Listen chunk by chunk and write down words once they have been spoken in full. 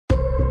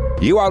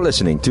You are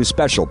listening to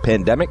special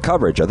pandemic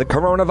coverage of the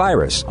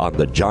coronavirus on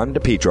The John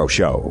DePetro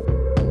Show.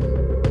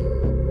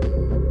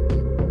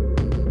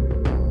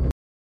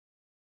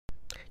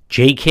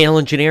 JKL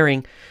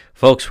Engineering.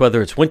 Folks,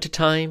 whether it's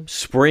wintertime,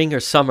 spring,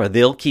 or summer,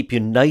 they'll keep you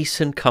nice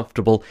and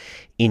comfortable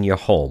in your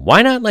home.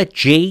 Why not let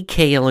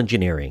JKL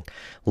Engineering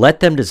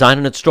let them design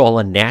and install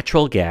a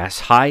natural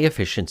gas,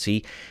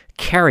 high-efficiency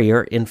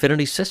Carrier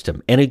Infinity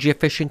system? Energy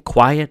efficient,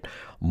 quiet,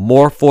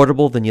 more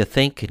affordable than you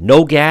think.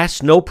 No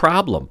gas, no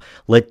problem.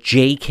 Let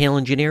JKL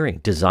Engineering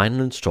design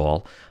and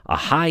install a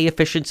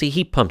high-efficiency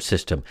heat pump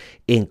system,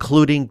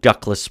 including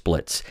ductless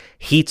splits.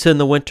 Heats in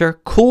the winter,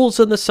 cools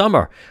in the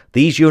summer.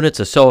 These units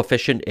are so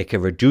efficient, it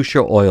can reduce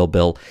your oil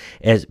bill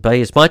by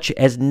as much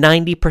as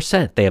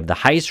 90%. They have the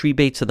highest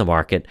rebates in the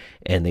market,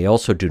 and they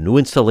also do new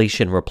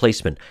installation and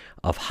replacement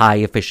of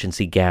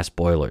high-efficiency gas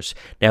boilers.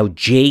 Now,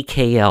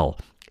 JKL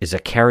is a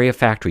Carrier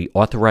Factory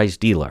authorized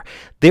dealer.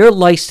 They're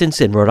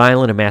licensed in Rhode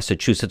Island and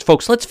Massachusetts.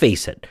 Folks, let's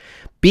face it.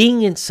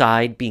 Being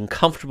inside, being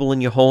comfortable in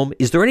your home,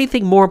 is there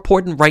anything more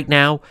important right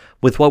now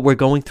with what we're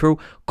going through?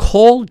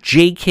 Call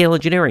JKL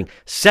Engineering.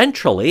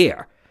 Central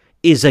Air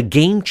is a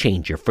game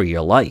changer for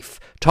your life.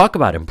 Talk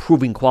about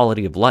improving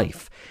quality of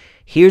life.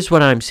 Here's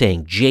what I'm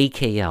saying.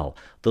 JKL,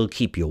 they'll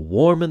keep you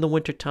warm in the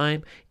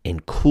wintertime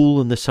and cool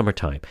in the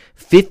summertime.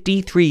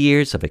 53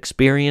 years of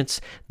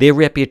experience. Their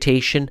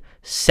reputation,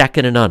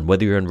 second to none.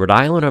 Whether you're in Rhode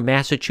Island or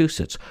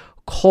Massachusetts,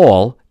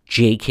 call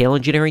JKL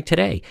Engineering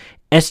today.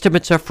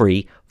 Estimates are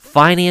free.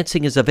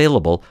 Financing is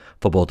available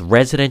for both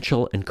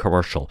residential and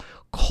commercial.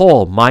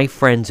 Call my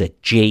friends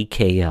at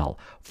JKL,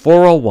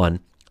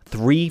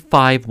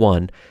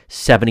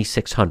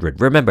 401-351-7600.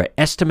 Remember,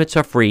 estimates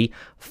are free.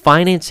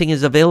 Financing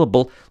is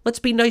available. Let's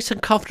be nice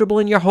and comfortable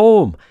in your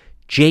home.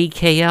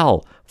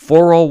 JKL,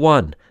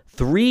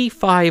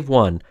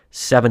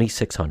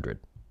 401-351-7600.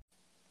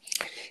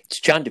 It's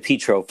John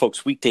DePetro.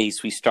 Folks,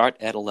 weekdays we start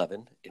at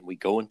 11 and we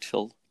go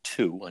until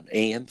 2 on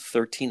AM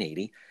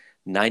 1380.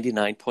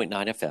 99.9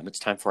 FM. It's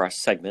time for our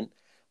segment,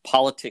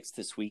 Politics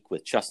This Week,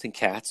 with Justin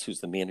Katz, who's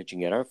the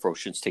managing editor for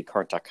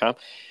OceanStateCurrent.com.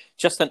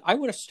 Justin, I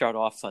want to start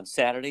off on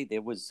Saturday.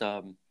 There was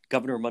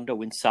Governor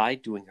Raimondo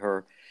inside doing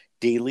her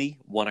daily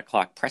 1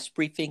 o'clock press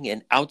briefing,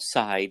 and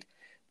outside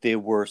there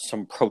were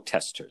some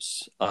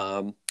protesters.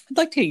 I'd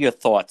like to hear your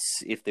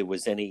thoughts if there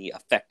was any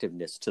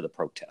effectiveness to the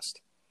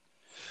protest.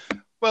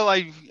 Well,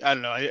 I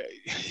don't know.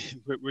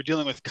 We're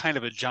dealing with kind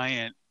of a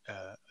giant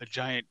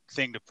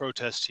thing to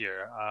protest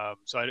here.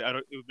 So it would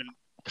have been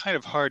kind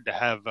of hard to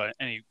have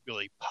any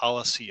really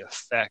policy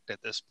effect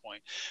at this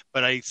point.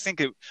 But I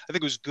think it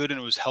was good and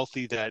it was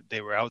healthy that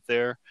they were out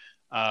there,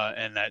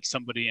 and that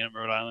somebody in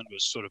Rhode Island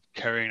was sort of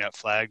carrying that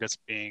flag that's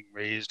being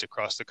raised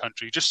across the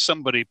country. Just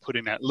somebody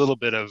putting that little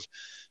bit of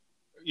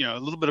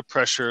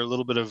pressure, a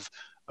little bit of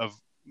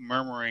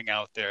murmuring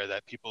out there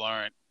that people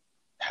aren't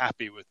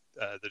happy with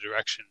the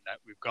direction that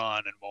we've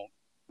gone and won't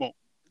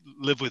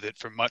live with it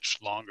for much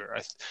longer.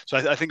 So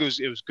I think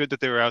it was good that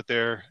they were out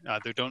there.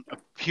 There don't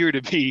appear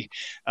to be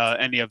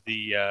any of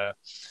the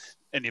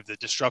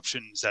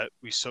disruptions that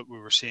we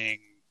were seeing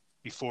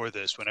before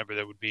this. Whenever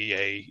there would be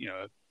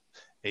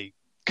a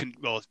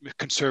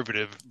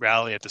conservative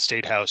rally at the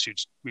State House,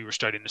 we were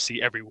starting to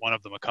see every one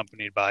of them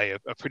accompanied by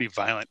a pretty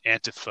violent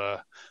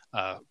Antifa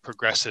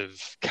progressive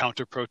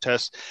counter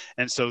protest,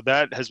 and so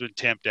that has been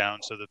tamped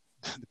down. So the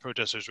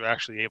protesters were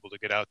actually able to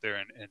get out there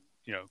and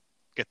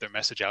get their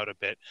message out a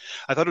bit.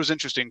 I thought it was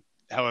interesting,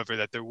 however,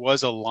 that there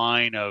was a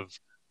line of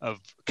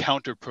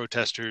counter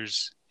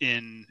protesters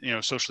in,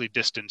 socially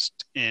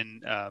distanced in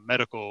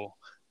medical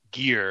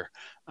gear,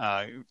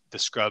 the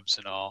scrubs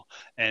and all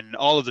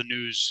of the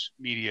news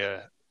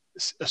media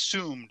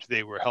assumed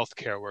they were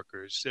healthcare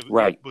workers.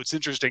 Right. What's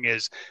interesting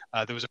is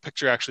there was a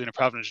picture actually in a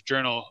Providence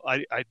Journal.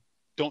 I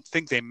don't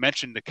think they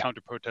mentioned the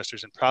counter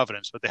protesters in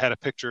Providence, but they had a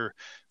picture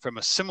from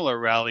a similar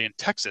rally in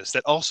Texas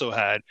that also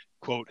had,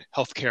 quote,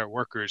 healthcare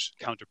workers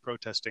counter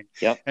protesting.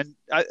 Yep. And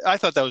I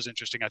thought that was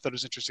interesting. I thought it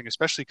was interesting,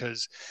 especially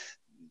because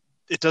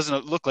it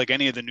doesn't look like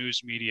any of the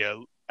news media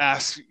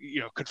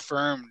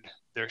confirmed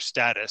their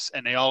status,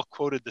 and they all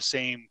quoted the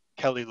same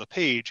Kelly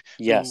LePage,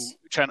 yes,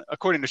 who,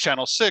 according to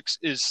Channel 6,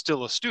 is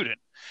still a student.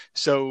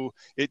 So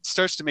it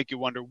starts to make you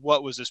wonder,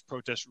 what was this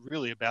protest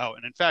really about?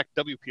 And in fact,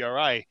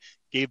 WPRI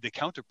gave the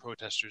counter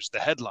protesters the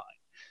headline.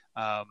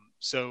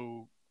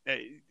 So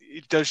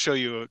it does show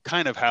you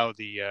kind of how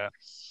the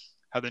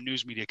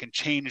news media can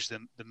change the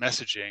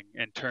messaging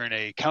and turn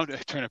a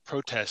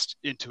protest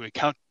into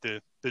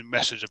the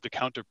message of the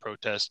counter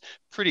protest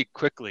pretty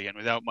quickly and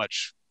without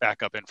much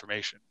backup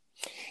information.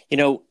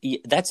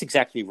 That's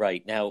exactly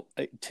right. Now,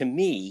 to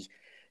me,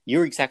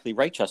 you're exactly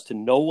right,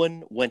 Justin. No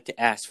one went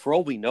to ask. For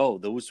all we know,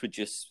 those were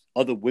just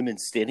other women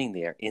standing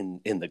there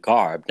in the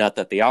garb. Not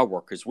that they are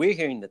workers. We're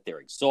hearing that they're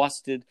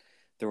exhausted.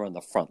 They're on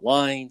the front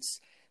lines.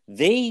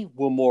 They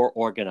were more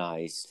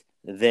organized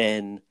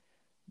than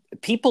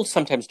people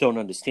sometimes don't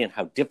understand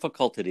how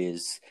difficult it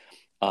is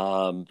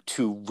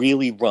to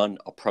really run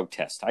a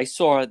protest. I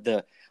saw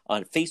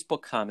on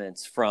Facebook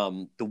comments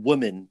from the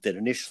woman that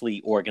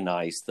initially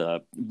organized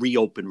the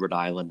Reopen Rhode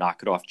Island,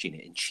 Knock It Off, Gina.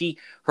 And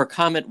her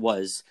comment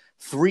was,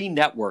 3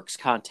 networks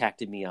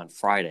contacted me on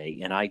Friday,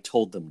 and I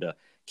told them to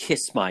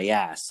kiss my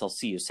ass. I'll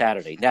see you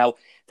Saturday. Now,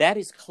 that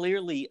is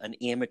clearly an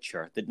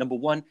amateur. That, number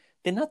one,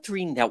 they're not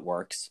 3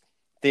 networks.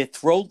 They're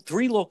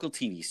 3 local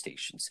TV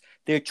stations.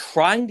 They're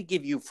trying to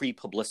give you free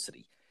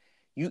publicity.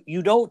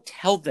 You don't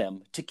tell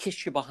them to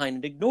kiss you behind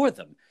and ignore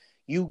them.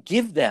 You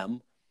give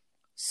them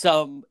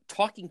some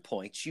talking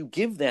points. You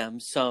give them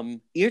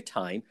some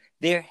eartime.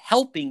 They're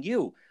helping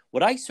you.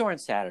 What I saw on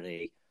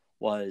Saturday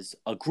was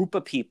a group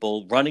of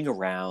people running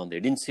around. There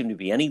didn't seem to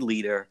be any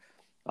leader.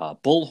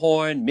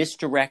 Bullhorn,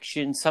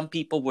 misdirection. Some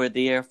people were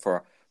there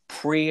for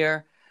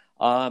prayer.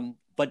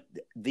 But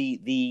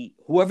the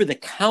whoever the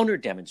counter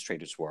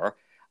demonstrators were,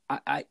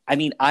 I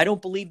mean, I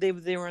don't believe they were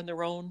there on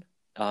their own.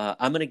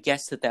 I'm going to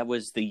guess that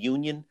was the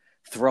union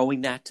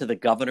throwing that to the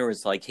governor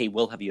as like, hey,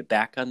 we'll have you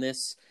back on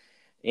this.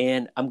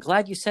 And I'm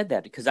glad you said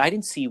that, because I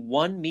didn't see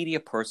one media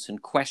person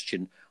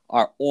question,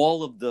 are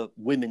all of the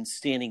women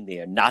standing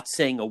there not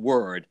saying a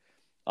word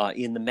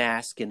in the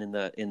mask and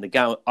in the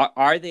gown?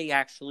 Are they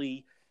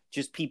actually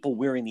just people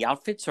wearing the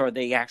outfits, or are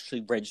they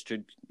actually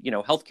registered,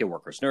 healthcare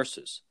workers,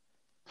 nurses?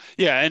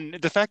 Yeah, and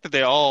the fact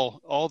that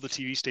all the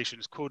TV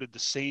stations quoted the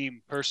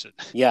same person,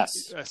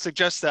 yes,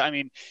 suggests that. I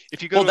mean,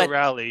 if you go to a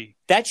rally,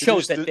 that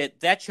shows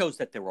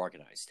that they're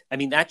organized. I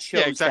mean, that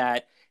shows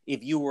that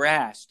if you were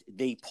asked,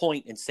 they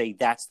point and say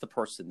that's the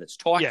person that's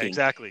talking. Yeah,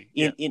 exactly.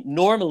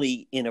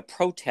 Normally, in a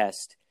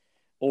protest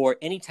or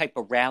any type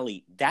of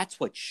rally, that's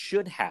what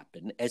should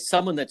happen. As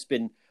someone that's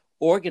been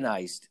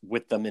organized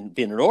with them and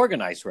been an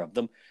organizer of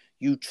them,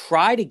 you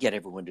try to get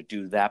everyone to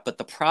do that. But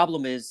the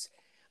problem is,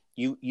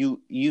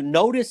 you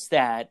notice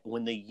that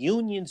when the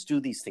unions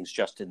do these things,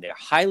 Justin, they're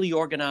highly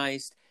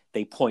organized.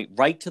 They point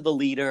right to the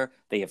leader.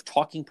 They have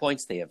talking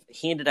points. They have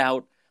handed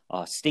out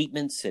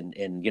statements and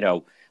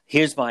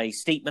here's my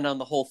statement on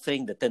the whole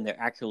thing that then they're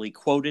accurately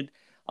quoted.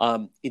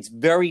 It's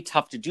very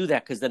tough to do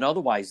that, because then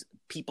otherwise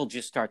people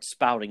just start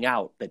spouting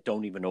out that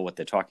don't even know what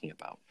they're talking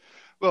about.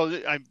 Well,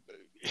 I'm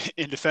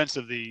in defense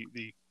of the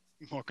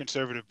more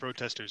conservative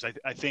protesters.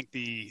 I think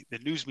the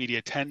news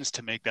media tends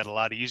to make that a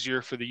lot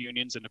easier for the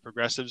unions and the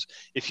progressives.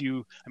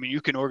 You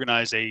can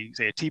organize a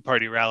Tea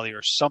Party rally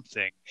or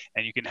something,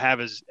 and you can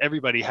have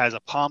everybody has a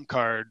palm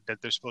card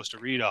that they're supposed to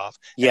read off.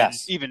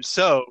 Yes. And even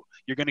so,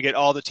 you're going to get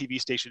all the TV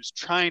stations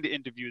trying to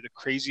interview the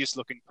craziest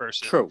looking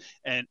person. True.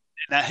 And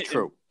that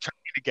True. And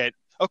trying to get,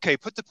 okay,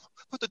 put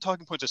the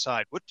talking points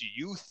aside. What do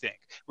you think?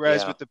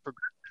 Whereas with the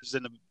progressives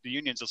and the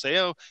unions, they'll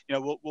say,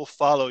 we'll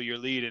follow your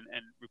lead and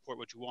report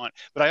what you want.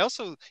 But I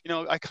also,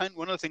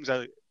 one of the things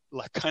I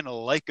kind of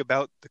like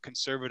about the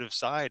conservative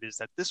side is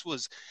that this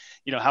was,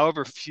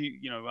 however few,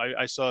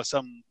 I saw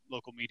some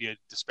local media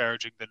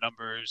disparaging the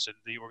numbers and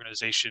the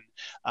organization,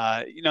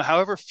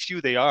 however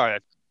few they are,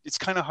 it's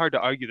kind of hard to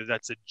argue that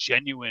that's a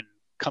genuine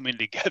coming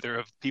together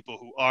of people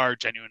who are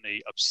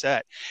genuinely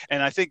upset.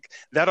 And I think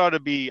that ought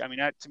to be,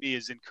 that to me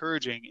is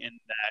encouraging, in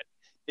that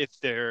if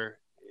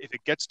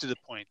it gets to the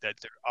point that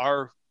there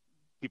are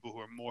people who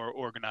are more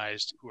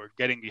organized, who are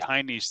getting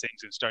behind these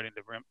things and starting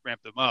to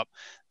ramp them up,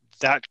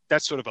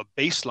 that's sort of a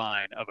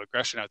baseline of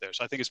aggression out there.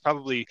 So I think it's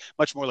probably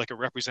much more like a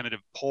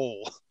representative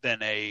poll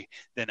than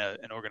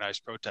an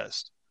organized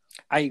protest.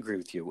 I agree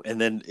with you.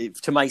 And then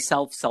to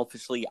myself,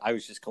 selfishly, I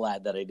was just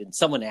glad that I didn't.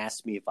 Someone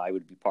asked me if I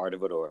would be part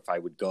of it or if I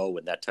would go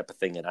and that type of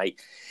thing. And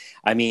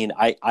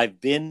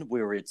I've been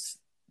where it's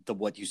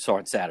what you saw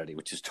on Saturday,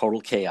 which is total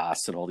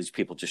chaos and all these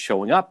people just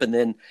showing up. And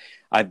then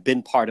I've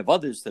been part of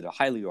others that are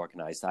highly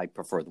organized. I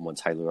prefer the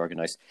ones highly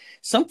organized.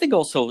 Something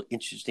also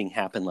interesting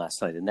happened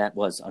last night, and that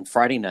was on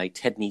Friday night,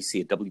 Ted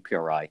Nesi at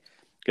WPRI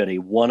got a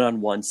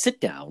one-on-one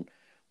sit-down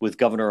with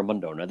Governor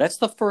Raimondo. Now, that's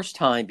the first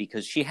time,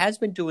 because she has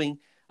been doing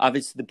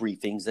obviously the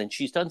briefings, and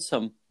she's done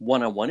some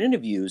one-on-one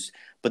interviews,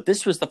 but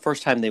this was the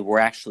first time they were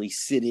actually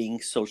sitting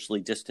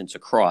socially distanced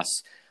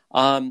across.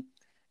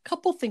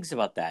 Couple things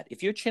about that.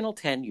 If you're Channel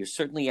 10, you're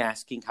certainly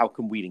asking, how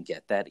come we didn't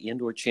get that, and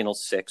or Channel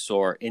 6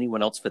 or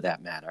anyone else for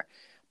that matter.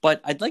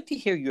 But I'd like to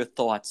hear your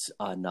thoughts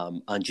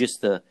on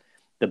just the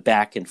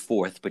back and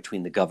forth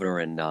between the governor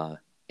and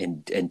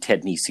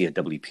Ted Nesi at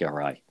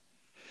WPRI.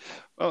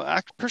 Well,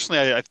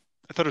 personally, I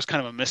thought it was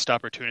kind of a missed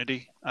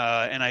opportunity,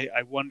 and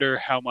I wonder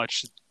how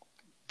much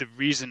the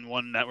reason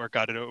one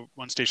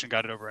station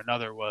got it over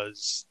another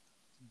was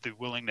the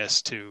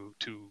willingness to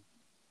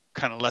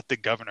kind of let the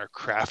governor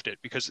craft it,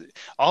 because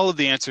all of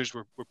the answers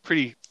were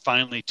pretty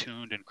finely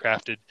tuned and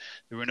crafted.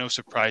 There were no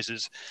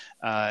surprises,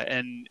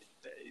 and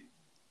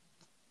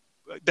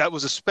that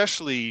was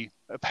especially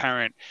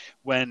apparent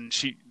when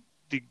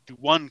the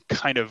one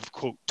kind of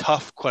quote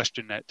tough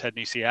question that Ted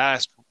Nesi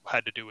asked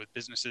had to do with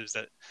businesses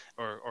that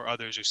or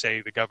others who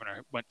say the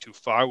governor went too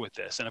far with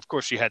this. And of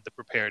course she had the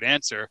prepared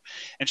answer,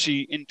 and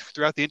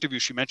throughout the interview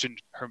she mentioned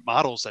her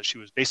models that she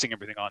was basing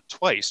everything on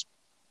twice,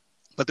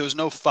 but there was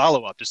no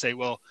follow-up to say,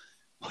 well,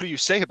 what do you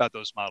say about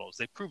those models?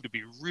 They proved to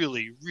be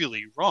really,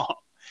 really wrong.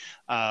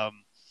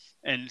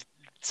 And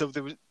so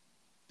there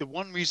the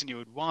one reason you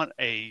would want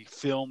a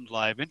filmed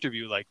live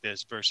interview like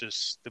this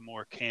versus the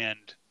more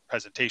canned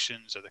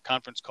presentations or the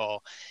conference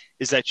call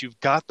is that you've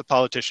got the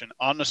politician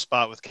on the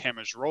spot with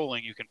cameras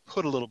rolling. You can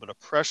put a little bit of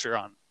pressure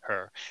on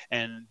her,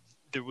 and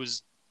there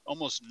was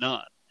almost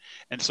none.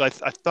 And so I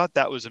thought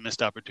that was a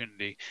missed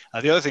opportunity.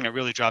 The other thing that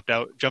really jumped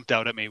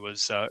out at me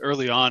was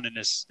early on in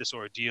this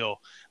ordeal,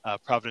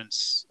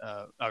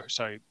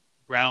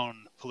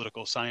 Brown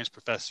political science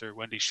professor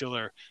Wendy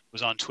Schiller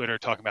was on Twitter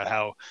talking about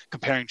how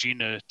comparing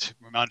Gina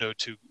Raimondo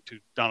to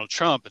Donald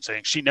Trump and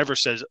saying she never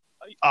says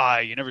I,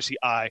 you never see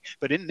I.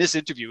 But in this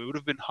interview, it would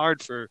have been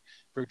hard for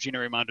Gina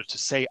Raimondo to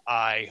say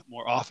I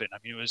more often. I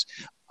mean, it was,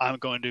 I'm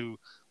going to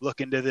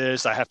look into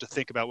this. I have to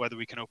think about whether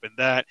we can open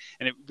that.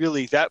 And that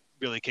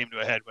really came to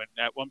a head when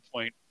at one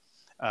point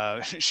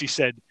she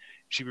said,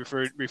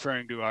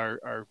 referring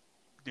to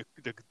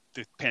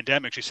the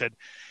pandemic, she said,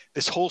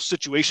 this whole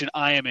situation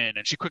I am in,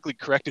 and she quickly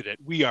corrected it,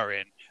 we are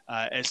in.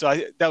 And so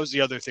that was the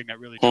other thing that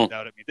really jumped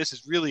out at me. This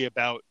is really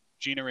about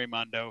Gina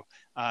Raimondo.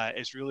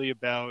 It's really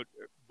about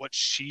what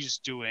she's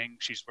doing.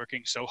 She's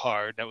working so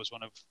hard. That was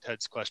one of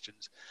Ted's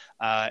questions.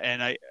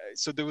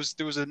 So there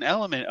was an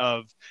element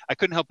of, I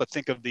couldn't help but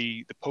think of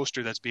the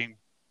poster that's being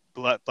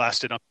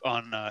blasted up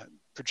on,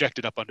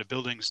 projected up onto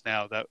buildings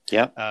now, that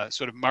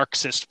sort of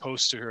Marxist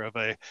poster of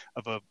a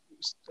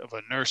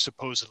nurse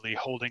supposedly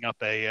holding up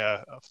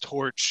a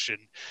torch,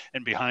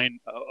 and behind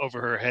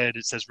over her head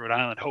it says Rhode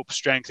Island Hope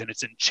Strength, and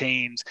it's in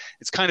chains.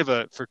 It's kind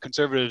of for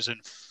conservatives and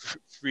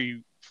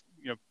free,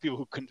 people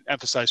who can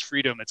emphasize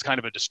freedom, it's kind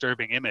of a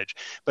disturbing image.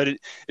 But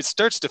it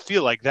starts to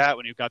feel like that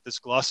when you've got this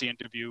glossy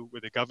interview where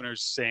the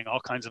governor's saying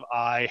all kinds of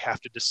I have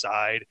to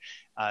decide.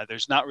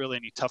 There's not really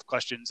any tough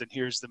questions, and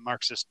here's the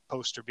Marxist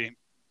poster being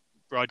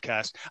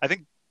broadcast. I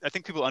think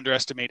people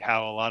underestimate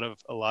how a lot of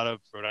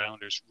Rhode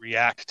Islanders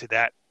react to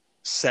that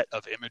set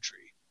of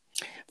imagery.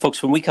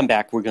 Folks, when we come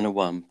back, we're going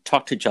to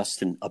talk to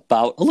Justin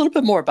about a little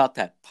bit more about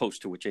that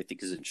poster, which I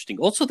think is interesting.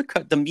 Also,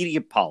 the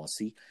media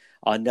policy.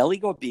 Nellie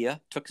Gorbea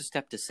took a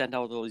step to send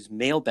out all these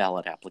mail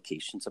ballot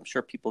applications. I'm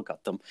sure people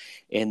got them.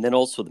 And then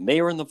also the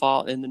mayor in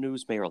the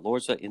news, Mayor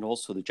Lorza, and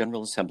also the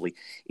General Assembly.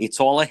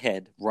 It's all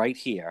ahead right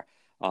here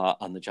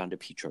on the John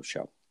DePietro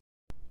Show.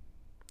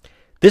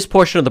 This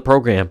portion of the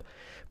program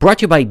brought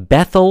to you by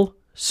Bethel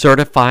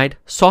Certified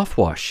Soft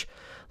Wash.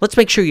 Let's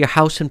make sure your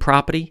house and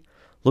property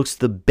looks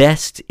the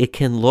best it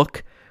can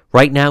look.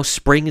 Right now,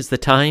 spring is the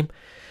time.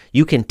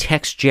 You can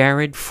text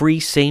Jared, free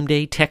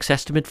same-day text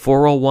estimate,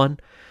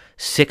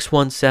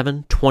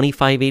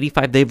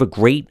 401-617-2585. They have a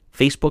great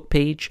Facebook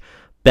page,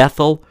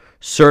 Bethel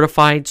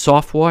Certified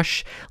Soft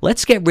Wash.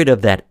 Let's get rid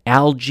of that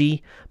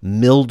algae,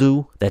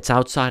 mildew that's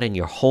outside in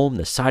your home,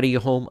 the side of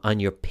your home,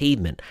 on your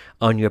pavement,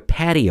 on your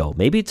patio.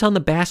 Maybe it's on the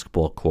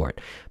basketball court.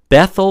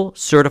 Bethel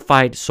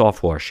Certified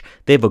Soft Wash.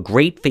 They have a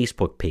great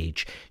Facebook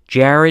page.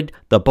 Jared,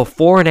 the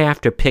before and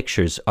after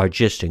pictures are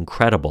just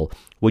incredible.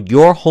 What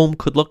your home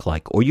could look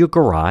like, or your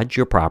garage,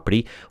 your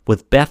property,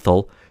 with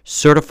Bethel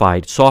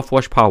Certified Soft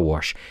Wash Power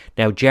Wash.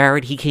 Now,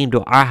 Jared, he came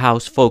to our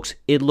house. Folks,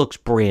 it looks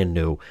brand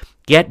new.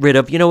 Get rid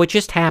of, it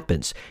just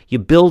happens. You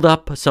build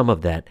up some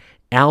of that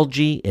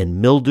algae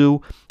and mildew,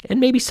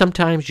 and maybe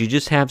sometimes you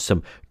just have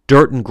some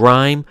dirt and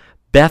grime.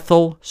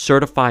 Bethel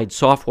Certified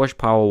Soft Wash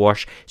Power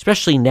Wash,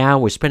 especially now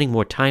we're spending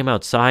more time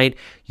outside.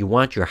 You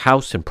want your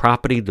house and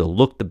property to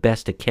look the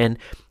best it can.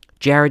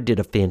 Jared did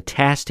a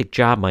fantastic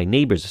job. My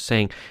neighbors are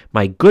saying,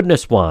 my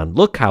goodness, Juan,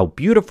 look how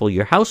beautiful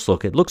your house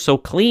looks. It looks so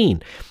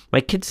clean. My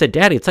kid said,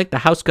 Daddy, it's like the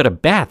house got a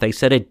bath. I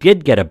said it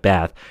did get a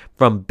bath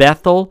from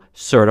Bethel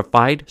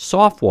Certified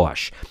Soft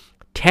Wash.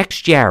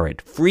 Text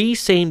Jared, free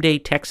same-day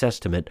text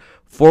estimate,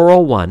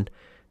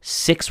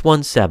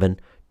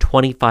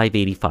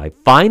 401-617-2585.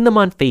 Find them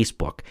on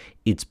Facebook.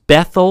 It's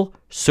Bethel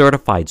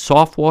Certified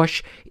Soft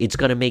Wash. It's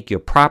going to make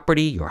your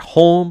property, your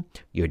home,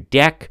 your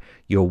deck,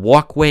 your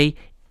walkway,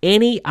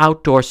 any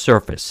outdoor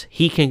surface,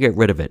 he can get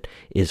rid of it.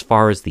 As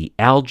far as the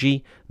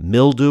algae,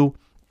 mildew,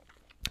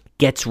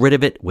 gets rid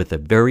of it with a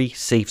very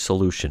safe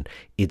solution.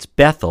 It's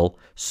Bethel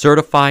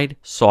Certified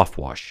Soft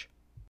Wash.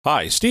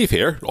 Hi, Steve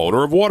here,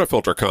 owner of Water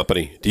Filter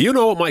Company. Do you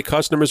know what my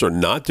customers are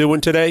not doing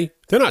today?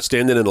 They're not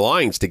standing in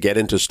lines to get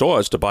into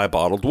stores to buy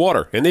bottled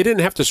water, and they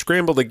didn't have to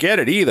scramble to get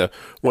it either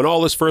when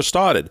all this first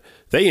started.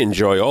 They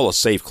enjoy all the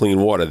safe,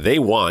 clean water they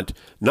want,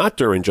 not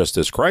during just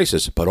this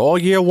crisis, but all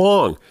year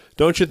long.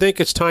 Don't you think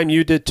it's time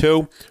you did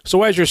too?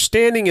 So as you're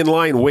standing in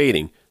line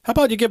waiting, how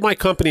about you give my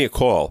company a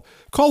call?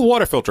 Call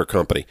Water Filter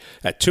Company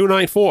at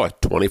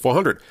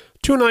 294-2400,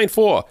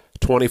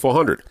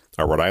 294-2400.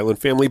 A Rhode Island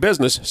family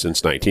business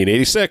since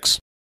 1986.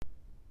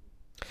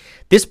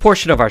 This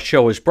portion of our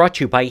show is brought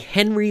to you by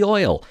Henry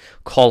Oil.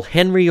 Call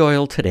Henry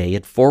Oil today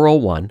at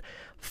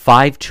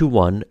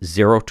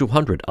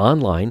 401-521-0200.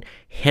 Online,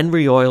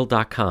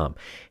 henryoil.com.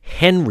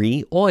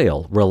 Henry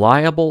Oil,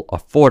 reliable,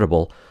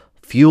 affordable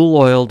fuel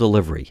oil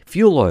delivery.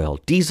 Fuel oil,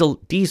 diesel,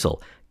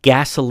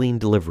 gasoline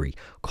delivery.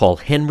 Call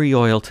Henry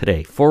Oil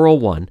today,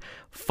 401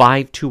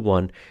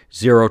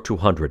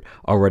 521-0200.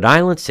 A Rhode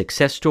Island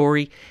success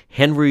story,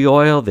 Henry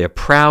Oil, their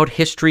proud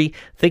history.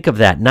 Think of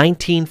that,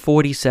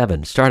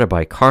 1947, started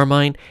by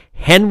Carmine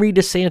Henry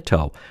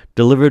DeSanto,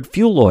 delivered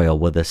fuel oil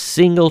with a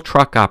single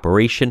truck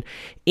operation,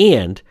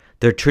 and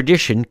their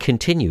tradition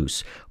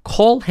continues.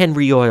 Call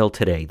Henry Oil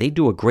today. They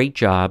do a great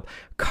job.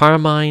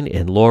 Carmine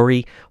and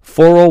Lori,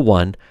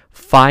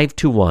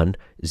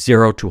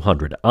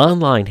 401-521-0200.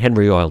 Online,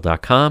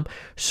 henryoil.com.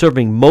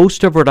 Serving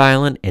most of Rhode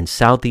Island and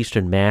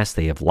southeastern Mass.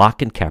 They have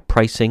lock and cap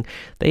pricing.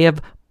 They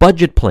have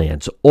budget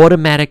plans,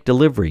 automatic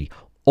delivery,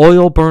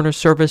 oil burner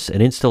service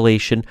and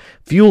installation,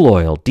 fuel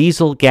oil,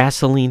 diesel,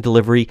 gasoline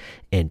delivery,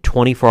 and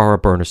 24-hour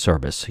burner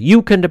service.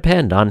 You can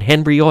depend on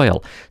Henry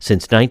Oil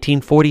since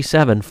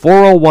 1947.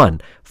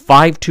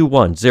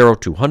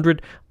 401-521-0200.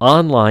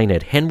 Online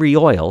at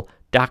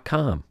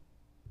henryoil.com.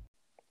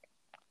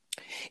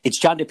 It's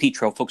John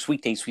DePetro. Folks,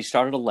 weekdays we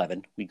start at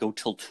 11. We go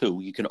till 2.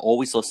 You can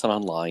always listen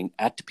online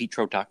at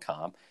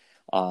depetro.com.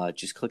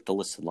 Just click the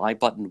Listen Live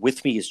button.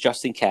 With me is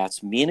Justin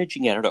Katz,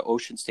 managing editor,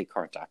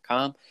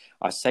 OceanStateCurrent.com.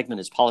 Our segment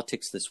is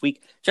Politics This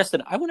Week.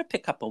 Justin, I want to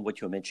pick up on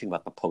what you were mentioning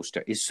about the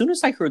poster. As soon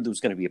as I heard there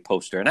was going to be a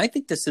poster, and I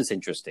think this is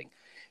interesting,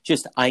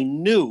 I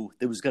knew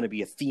there was going to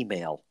be a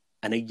female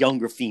and a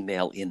younger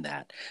female in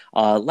that.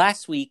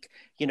 Last week,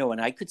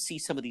 and I could see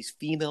some of these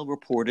female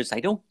reporters.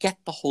 I don't get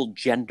the whole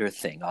gender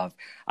thing of,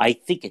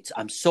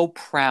 I'm so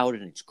proud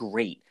and it's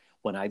great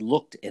when I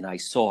looked and I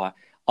saw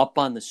up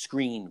on the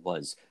screen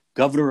was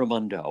Governor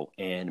Raimondo,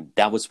 and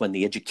that was when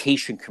the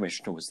education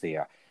commissioner was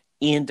there,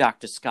 and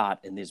Dr.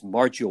 Scott, and there's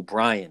Margie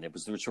O'Brien. There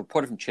was a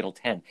reporter from Channel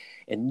 10.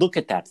 And look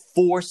at that,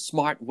 4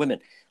 smart women.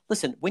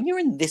 Listen, when you're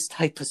in this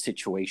type of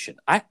situation,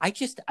 I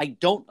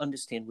don't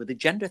understand where the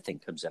gender thing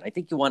comes in. I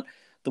think you want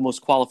the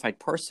most qualified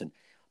person.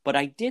 But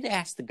I did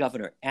ask the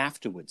governor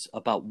afterwards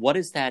about what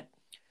is that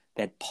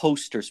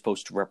poster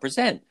supposed to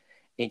represent.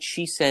 And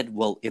she said,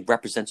 well, it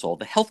represents all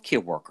the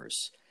healthcare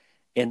workers.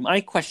 And my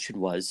question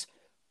was,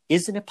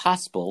 isn't it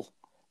possible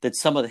that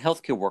some of the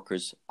healthcare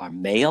workers are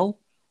male,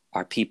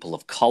 are people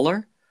of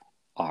color,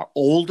 are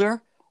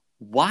older?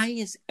 Why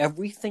is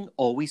everything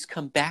always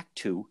come back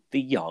to the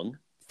young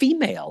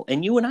female?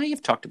 And you and I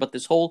have talked about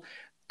this whole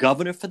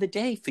governor for the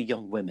day for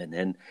young women.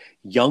 And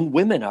young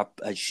women are,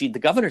 the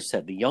governor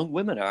said, the young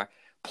women are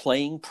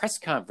playing press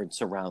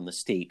conference around the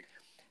state.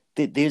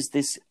 There's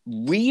this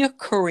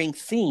reoccurring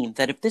theme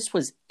that if this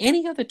was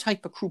any other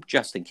type of group,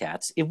 Justin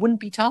Katz, it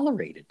wouldn't be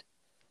tolerated.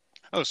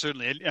 Oh,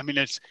 certainly. I mean,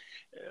 it's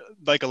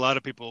like a lot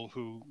of people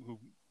who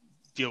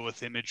deal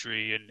with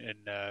imagery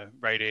and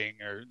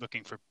writing or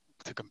looking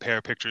to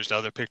compare pictures to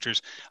other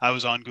pictures. I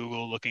was on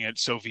Google looking at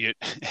Soviet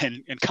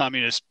and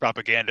communist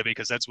propaganda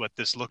because that's what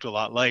this looked a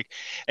lot like.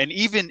 And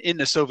even in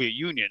the Soviet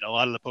Union, a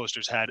lot of the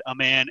posters had a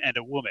man and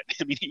a woman.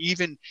 I mean,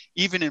 even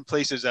in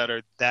places that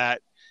are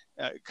that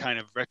kind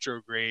of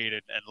retrograde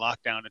and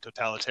lockdown and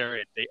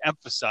totalitarian, they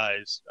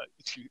emphasize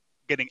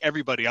getting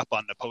everybody up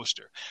on the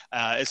poster.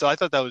 And so I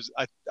thought that was,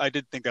 I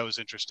did think that was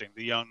interesting.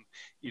 The young,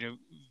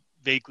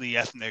 vaguely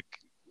ethnic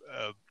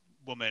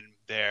woman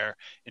there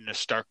in the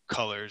stark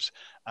colors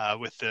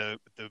with the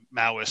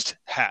Maoist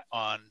hat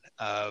on.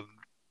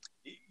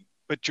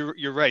 But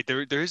you're right.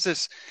 There is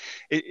this.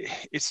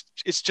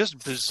 It's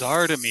just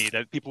bizarre to me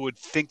that people would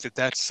think that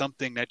that's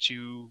something that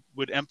you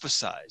would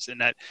emphasize, and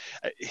that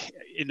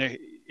in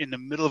the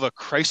middle of a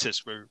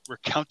crisis, we're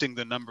counting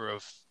the number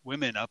of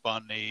women up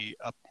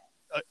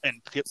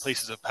and get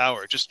places of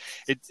power.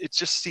 It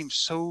just seems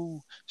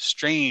so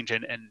strange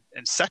and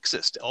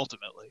sexist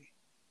ultimately.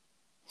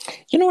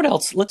 You know what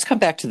else? Let's come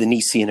back to the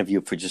Nisi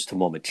interview for just a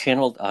moment.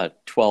 Channel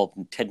 12,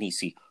 Ted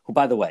Nisi, who,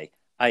 by the way,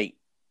 I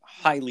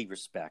highly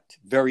respect,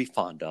 very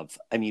fond of.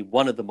 I mean,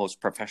 one of the most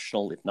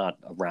professional, if not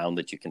around,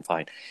 that you can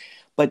find.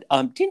 But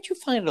didn't you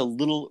find it a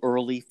little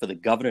early for the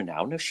governor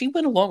now? Now, she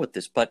went along with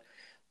this, but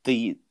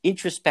the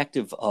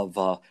introspective of,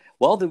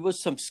 there was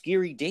some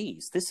scary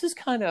days. This is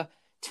kind of,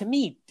 to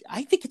me,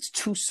 I think it's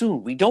too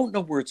soon. We don't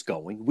know where it's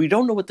going. We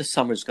don't know what the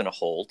summer's going to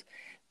hold.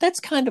 That's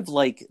kind of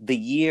like the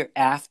year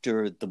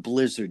after the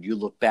blizzard. You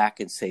look back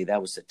and say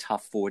that was a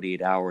tough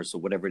 48 hours or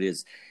whatever it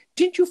is.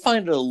 Didn't you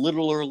find it a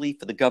little early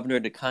for the governor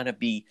to kind of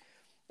be,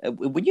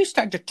 when you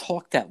start to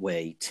talk that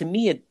way, to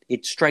me,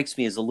 it strikes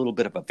me as a little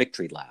bit of a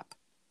victory lap.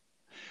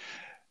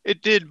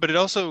 It did, but it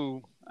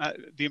also,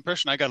 the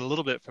impression I got a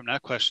little bit from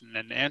that question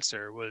and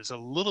answer was a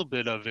little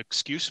bit of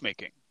excuse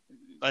making,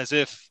 as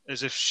if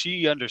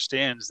she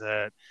understands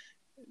that.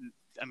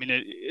 I mean,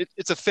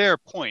 it's a fair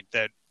point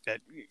that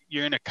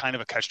you're in a kind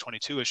of a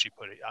catch-22, as she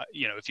put it.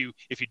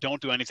 If you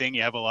don't do anything,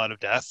 you have a lot of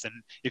death, and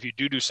if you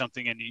do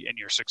something and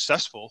you're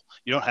successful,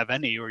 you don't have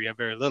any, or you have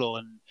very little,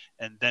 and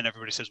then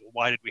everybody says, well,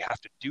 why did we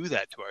have to do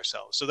that to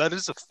ourselves? So that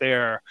is a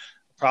fair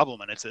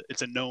problem, and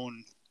it's a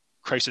known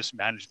crisis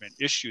management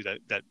issue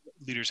that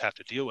leaders have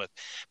to deal with.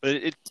 But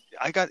it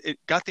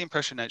got the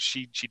impression that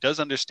she does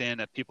understand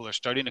that people are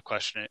starting to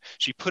question it.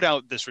 She put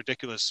out this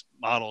ridiculous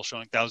model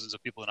showing thousands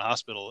of people in a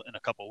hospital in a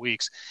couple of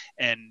weeks,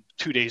 and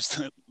 2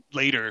 days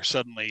later,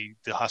 suddenly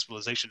the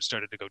hospitalization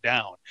started to go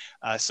down.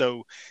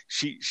 So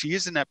she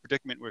is in that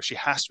predicament where she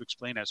has to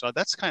explain that. So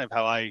that's kind of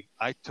how I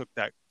took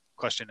that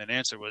question and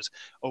answer was,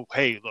 oh,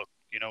 hey, look,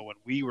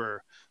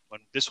 when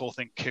this whole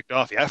thing kicked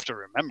off, you have to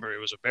remember it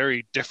was a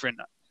very different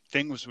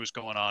thing was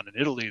going on in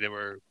Italy. They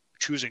were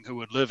choosing who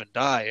would live and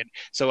die. And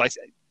so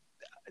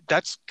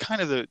that's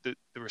kind of the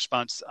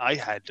response I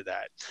had to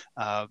that.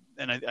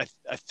 And I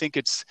think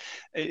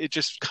it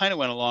just kind of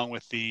went along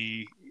with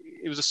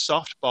it was a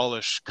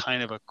softballish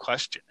kind of a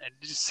question.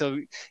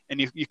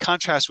 And you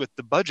contrast with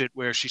the budget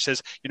where she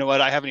says, you know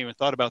what, I haven't even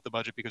thought about the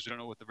budget because we don't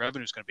know what the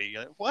revenue is going to be.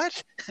 Like,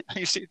 what?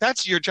 You see,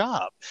 that's your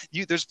job.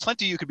 There's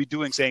plenty you could be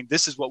doing saying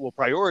this is what we'll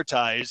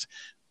prioritize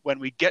when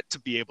we get to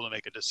be able to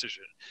make a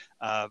decision.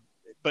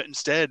 But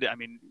instead, I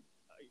mean,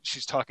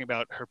 she's talking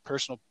about her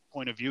personal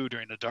point of view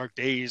during the dark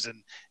days,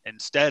 and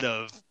instead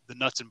of the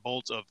nuts and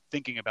bolts of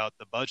thinking about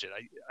the budget.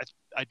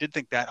 I did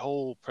think that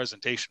whole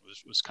presentation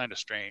was kind of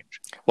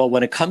strange. Well,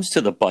 when it comes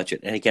to the budget,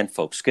 and again,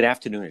 folks, good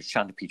afternoon. It's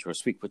John DePietro.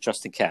 Speak with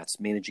Justin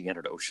Katz, managing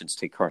editor at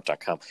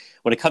OceanStateCurrent.com.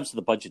 When it comes to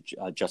the budget,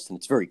 Justin,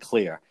 it's very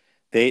clear.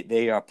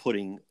 They are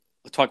putting,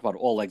 talk about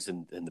all eggs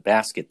in the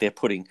basket. They're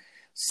putting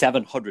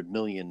 700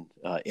 million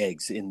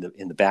eggs in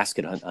the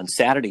basket. On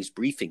Saturday's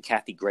briefing,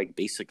 Kathy Gregg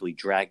basically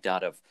dragged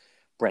out of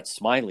Brett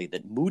Smiley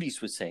that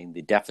Moody's was saying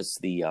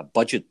the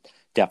budget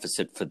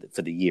deficit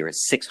for the year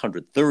is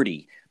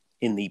 630.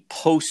 In the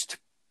post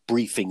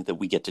briefing that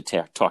we get to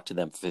talk to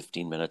them for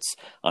 15 minutes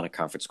on a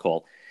conference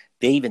call,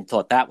 they even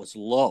thought that was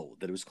low,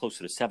 that it was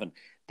closer to 7.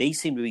 They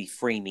seem to be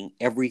framing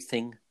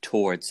everything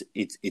towards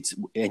it's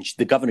and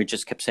the governor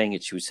just kept saying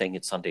it. She was saying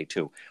it Sunday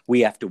too. We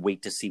have to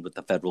wait to see what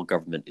the federal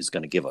government is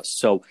going to give us.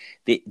 So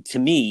to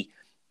me,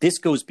 this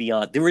goes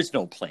beyond. There is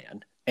no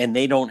plan. And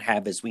they don't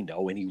have, as we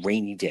know, any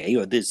rainy day,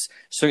 or this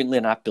certainly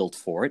not built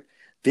for it.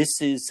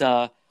 This is,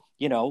 the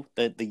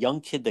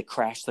young kid that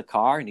crashed the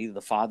car, and either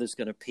the father's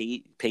going to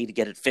pay to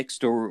get it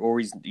fixed,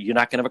 or you're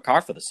not going to have a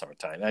car for the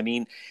summertime. I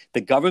mean, the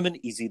government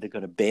is either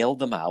going to bail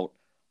them out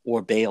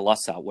or bail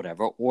us out,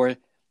 whatever, or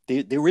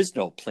there is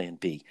no plan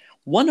B.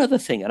 One other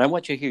thing, and I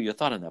want you to hear your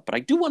thought on that, but I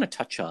do want to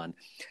touch on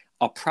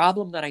a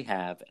problem that I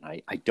have,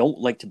 and I don't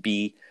like to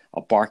be a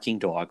barking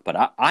dog,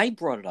 but I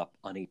brought it up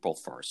on April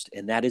 1st,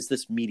 and that is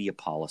this media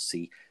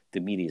policy.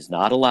 The media is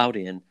not allowed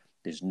in.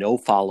 There's no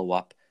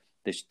follow-up.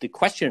 The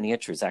question and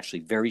answer is actually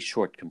very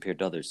short compared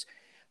to others.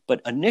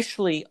 But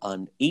initially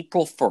on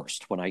April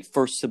 1st, when I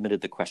first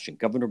submitted the question,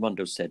 Governor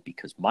Raimondo said,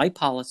 because my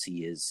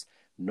policy is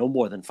no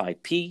more than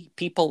 5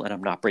 people, and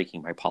I'm not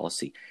breaking my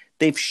policy.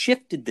 They've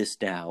shifted this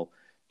now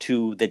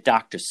to that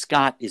Dr.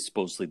 Scott is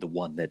supposedly the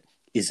one that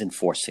is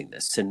enforcing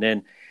this. And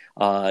then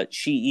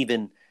she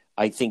even,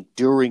 I think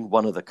during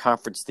one of the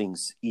conference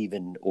things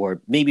even,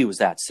 or maybe it was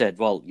that, said,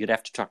 well, you'd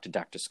have to talk to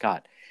Dr.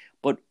 Scott.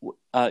 But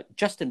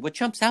Justin, what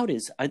jumps out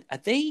is, are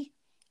they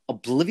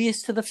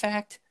oblivious to the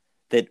fact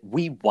that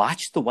we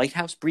watch the White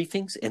House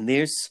briefings and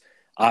there's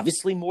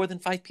obviously more than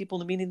 5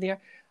 people in the meeting there?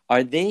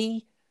 Are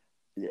they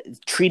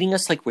treating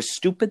us like we're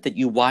stupid that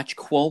you watch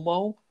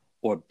Cuomo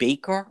or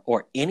Baker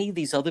or any of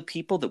these other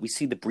people that we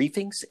see the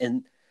briefings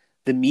and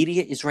the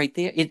media is right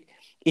there?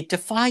 It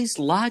defies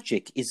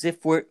logic, as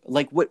if we're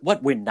like,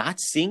 what we're not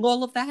seeing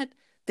all of that?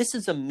 This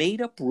is a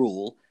made-up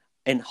rule,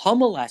 and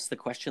Hummel asked the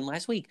question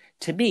last week.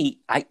 To me,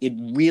 it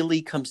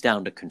really comes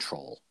down to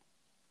control.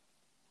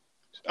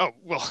 Oh,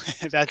 well,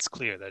 that's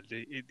clear. That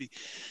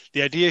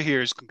the idea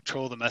here is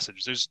control the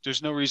message.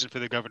 There's no reason for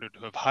the governor to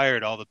have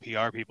hired all the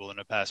PR people in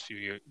the past few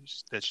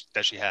years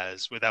that she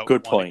has without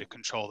wanting to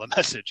control the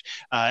message.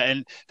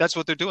 And that's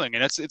what they're doing.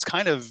 And it's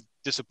kind of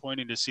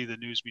disappointing to see the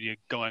news media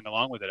going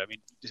along with it. I mean,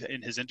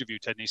 in his interview,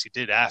 Ted Nesi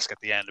did ask at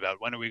the end about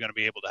when are we going to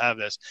be able to have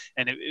this,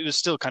 and it was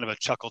still kind of a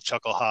chuckle,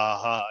 ha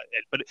ha.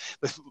 But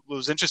what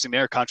was interesting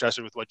there,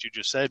 contrasted with what you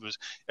just said, was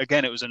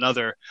again, it was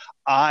another.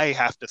 I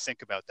have to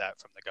think about that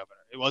from the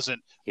governor. It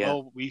wasn't,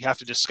 oh, we have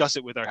to discuss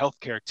it with our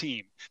healthcare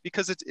team,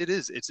 because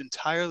it's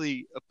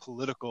entirely a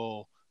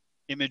political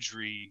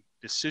imagery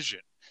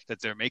decision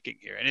that they're making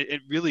here, and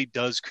it really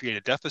does create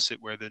a deficit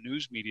where the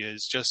news media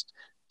is just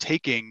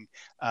taking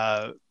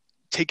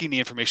the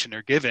information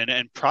they're given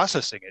and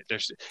processing it.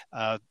 There's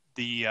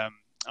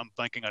I'm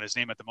blanking on his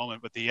name at the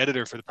moment, but the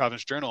editor for the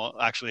Providence Journal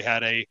actually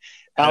had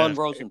Alan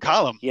Rosen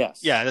column. Yes.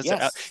 Yeah.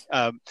 That's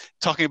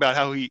talking about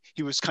how he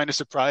was kind of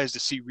surprised to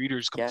see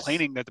readers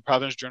complaining that the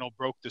Providence Journal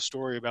broke the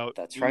story about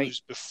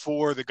news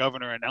before the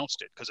governor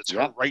announced it, because it's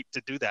her right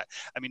to do that.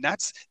 I mean,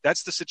 that's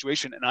the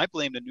situation. And I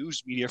blame the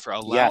news media for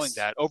allowing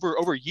that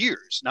over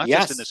years, not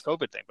just in this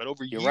COVID thing, but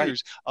over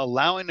years,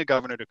 allowing the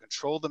governor to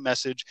control the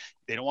message.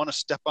 They don't want to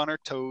step on our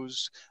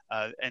toes.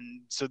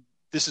 And so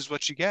this is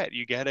what you get.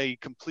 You get a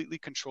completely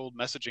controlled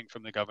messaging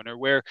from the governor,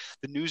 where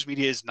the news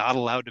media is not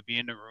allowed to be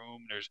in the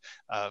room. There's,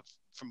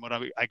 from what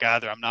I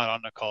gather, I'm not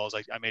on the calls.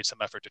 I made some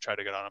effort to try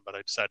to get on them, but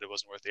I decided it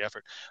wasn't worth the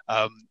effort.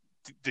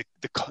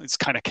 it's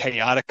kind of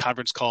chaotic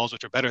conference calls,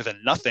 which are better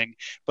than nothing.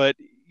 But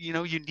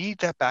you need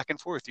that back and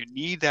forth. You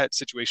need that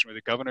situation where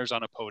the governor's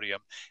on a podium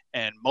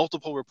and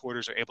multiple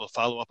reporters are able to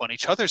follow up on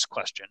each other's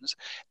questions,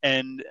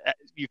 and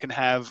you can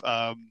have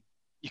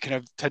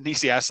Ted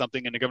Nesi ask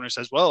something and the governor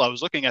says, well, I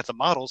was looking at the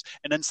models,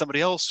 and then somebody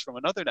else from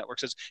another network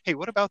says, hey,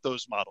 what about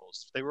those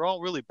models? They were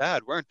all really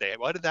bad, weren't they?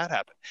 Why did that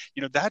happen?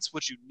 That's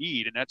what you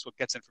need, and that's what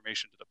gets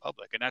information to the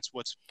public, and that's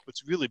what's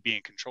really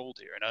being controlled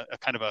here in a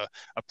kind of a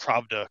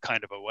Pravda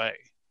kind of a way.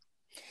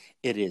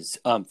 It is.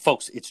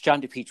 Folks, it's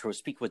John DePietro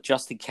speaking with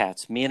Justin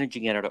Katz,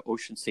 managing editor,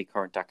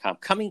 OceanStateCurrent.com.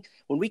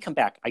 When we come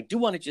back, I do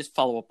want to just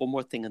follow up one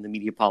more thing on the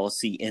media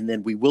policy, and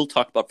then we will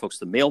talk about, folks,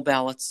 the mail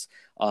ballots,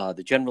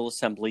 the General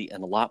Assembly,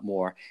 and a lot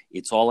more.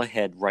 It's all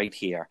ahead right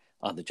here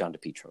on the John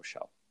DePietro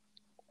Show.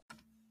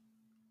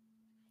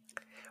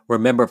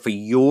 Remember, for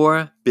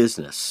your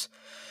business,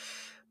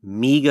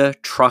 MEGA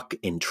Truck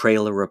and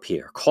Trailer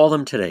Repair. Call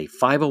them today,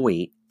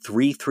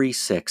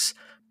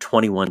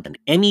 508-336-2110.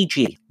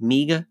 MEG,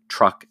 MEGA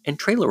Truck and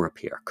Trailer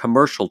Repair,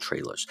 commercial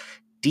trailers,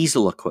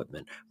 diesel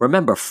equipment.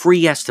 Remember,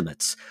 free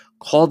estimates.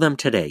 Call them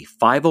today,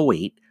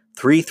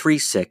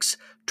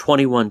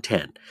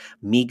 508-336-2110.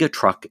 MEGA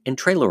Truck and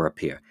Trailer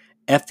Repair.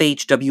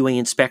 FHWA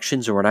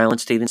inspections or Rhode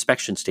Island State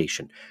Inspection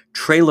Station.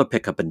 Trailer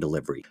pickup and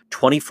delivery.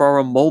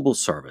 24-hour mobile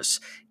service.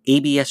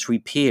 ABS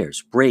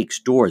repairs, brakes,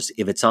 doors.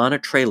 If it's on a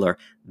trailer,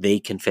 they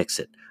can fix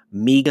it.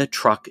 MEGA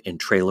Truck and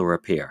Trailer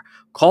Repair.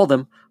 Call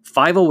them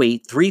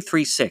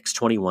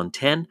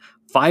 508-336-2110,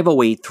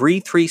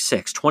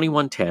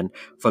 508-336-2110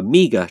 for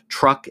MEGA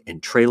Truck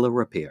and Trailer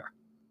Repair.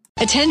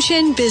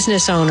 Attention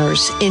business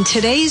owners. In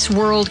today's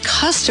world,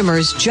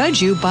 customers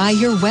judge you by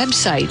your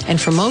website.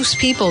 And for most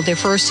people, their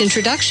first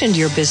introduction to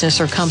your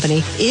business or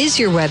company is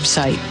your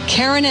website.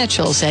 Karen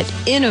Etchels at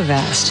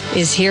Innovast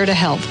is here to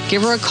help.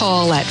 Give her a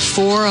call at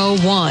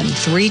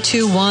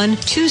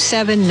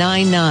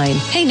 401-321-2799.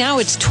 Hey, now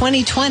it's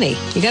 2020.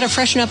 You got to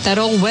freshen up that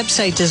old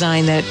website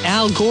design that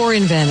Al Gore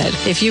invented.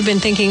 If you've been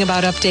thinking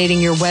about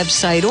updating your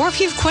website, or if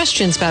you have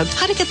questions about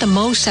how to get the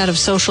most out of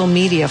social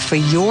media for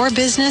your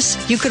business,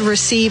 you could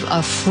receive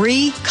a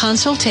free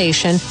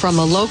consultation from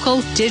a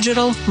local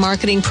digital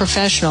marketing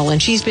professional, and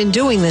she's been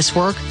doing this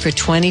work for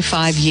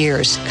 25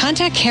 years.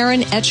 Contact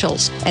Karen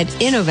Etchels at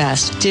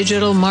Innovast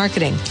Digital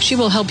Marketing. She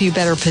will help you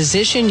better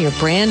position your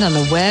brand on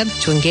the web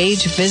to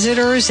engage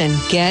visitors and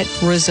get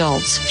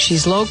results.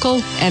 She's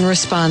local and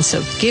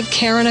responsive. Give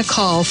Karen a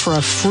call for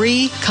a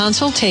free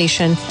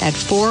consultation at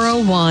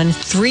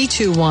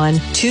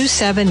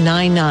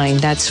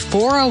 401-321-2799. That's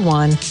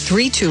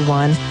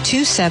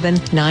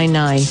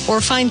 401-321-2799.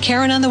 Or find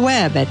Karen on the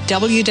web at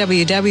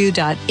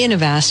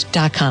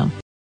www.innovast.com.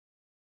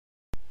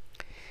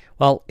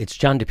 Well, it's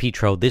John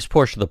DePietro. This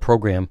portion of the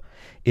program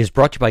is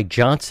brought to you by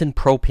Johnson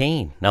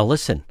Propane. Now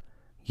listen,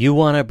 you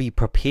want to be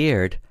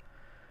prepared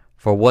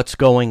for what's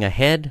going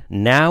ahead?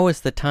 Now is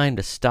the time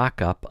to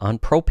stock up on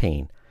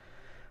propane.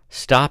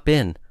 Stop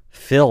in.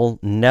 Phil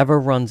never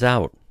runs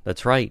out.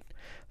 That's right.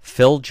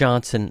 Phil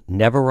Johnson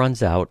never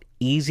runs out.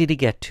 Easy to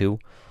get to.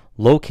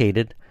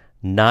 Located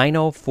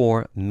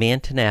 904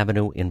 Manton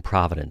Avenue in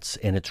Providence,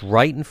 and it's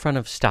right in front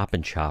of Stop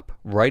and Shop,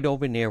 right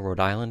over near Rhode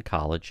Island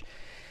College.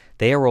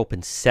 They are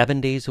open 7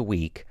 days a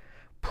week.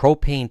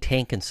 Propane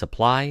tank and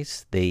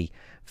supplies. They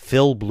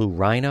fill Blue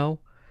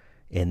Rhino,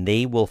 and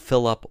they will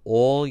fill up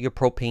all your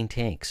propane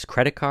tanks.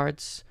 Credit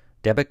cards,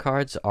 debit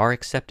cards are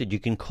accepted. You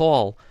can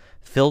call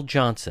Phil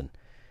Johnson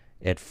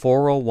at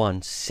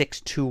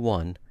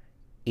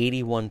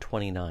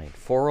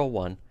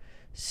 401-621-8129.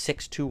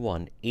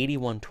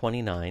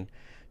 401-621-8129.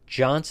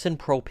 Johnson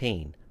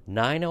Propane,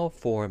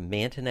 904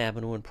 Manton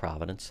Avenue in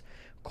Providence.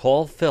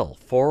 Call Phil,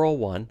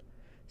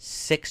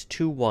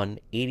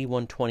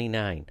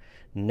 401-621-8129.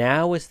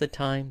 Now is the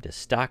time to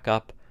stock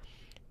up.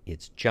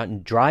 It's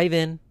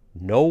drive-in,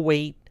 no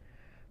wait,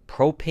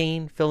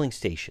 propane filling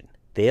station.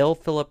 They'll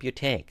fill up your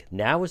tank.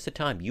 Now is the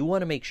time. You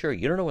want to make sure.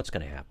 You don't know what's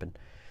going to happen.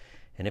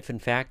 And if, in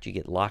fact, you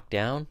get locked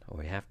down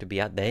or you have to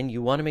be out, then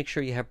you want to make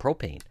sure you have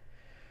propane.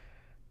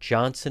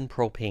 Johnson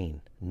Propane,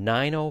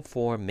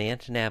 904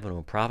 Manton Avenue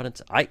in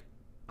Providence.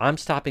 I'm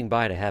stopping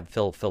by to have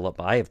Phil fill up.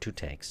 I have 2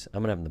 tanks.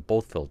 I'm going to have them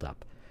both filled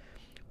up.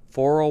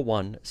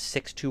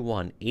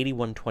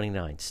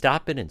 401-621-8129.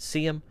 Stop in and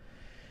see him.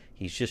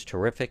 He's just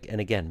terrific.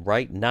 And again,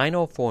 right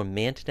 904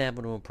 Manton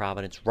Avenue in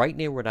Providence, right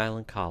near Rhode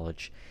Island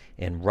College,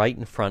 and right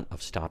in front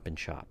of Stop and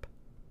Shop.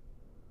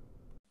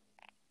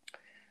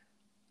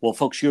 Well,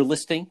 folks, you're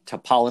listening to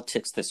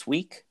Politics This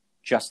Week.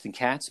 Justin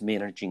Katz,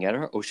 managing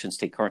editor,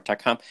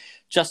 OceanStateCurrent.com.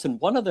 Justin,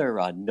 one other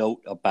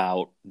note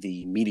about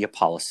the media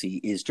policy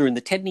is during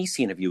the Ted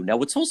Nesi interview. Now,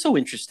 what's also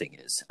interesting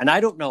is, and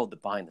I don't know the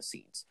behind the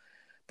scenes,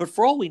 but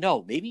for all we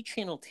know, maybe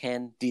Channel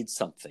 10 did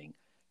something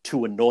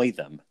to annoy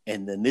them,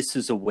 and then this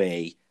is a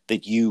way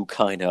that you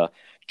kind of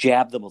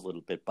jab them a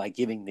little bit by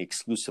giving the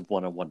exclusive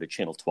one-on-one to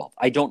Channel 12.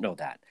 I don't know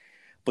that.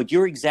 But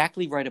you're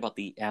exactly right about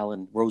the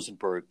Alan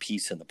Rosenberg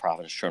piece in the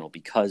Providence Journal,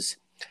 because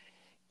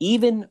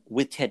even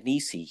with Ted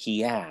Nesi,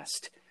 he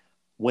asked,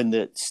 when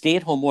the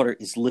stay-at-home order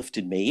is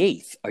lifted May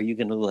 8th, are you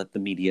going to let the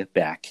media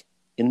back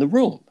in the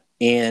room.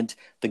 And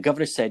the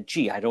governor said,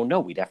 gee, I don't know.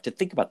 We'd have to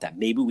think about that.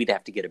 Maybe we'd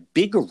have to get a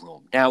bigger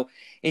room. Now,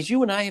 as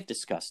you and I have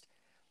discussed,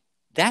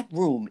 that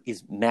room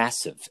is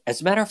massive.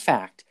 As a matter of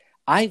fact,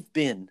 I've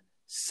been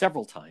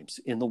several times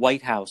in the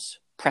White House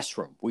press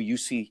room where you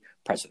see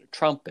President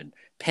Trump and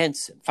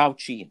Pence and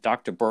Fauci and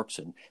Dr. Birx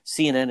and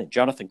CNN and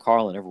Jonathan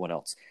Karl and everyone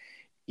else.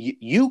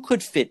 You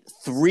could fit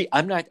three.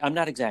 I'm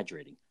not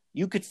exaggerating.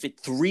 You could fit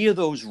three of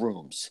those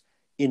rooms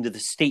into the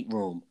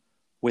stateroom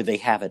where they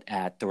have it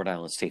at the Rhode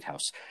Island State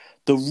House.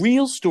 The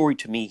real story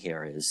to me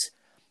here is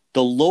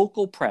the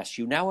local press.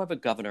 You now have a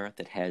governor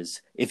that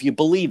has, if you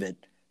believe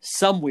it,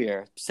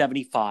 somewhere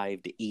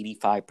 75 to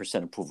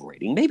 85% approval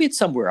rating. Maybe it's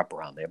somewhere up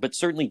around there, but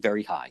certainly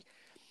very high.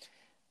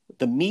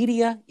 The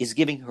media is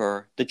giving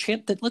her the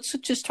chance that, let's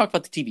just talk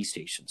about the TV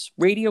stations.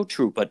 Radio,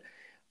 true, but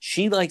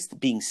she likes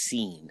being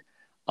seen.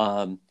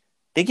 They're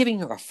giving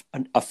her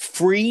a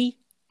free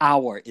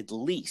hour at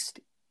least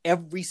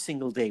every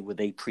single day where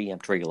they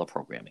preempt regular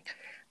programming.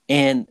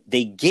 And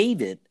they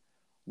gave it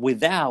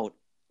without,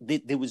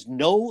 there was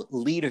no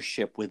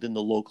leadership within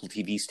the local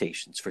TV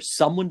stations for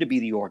someone to be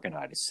the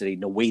organizer, say,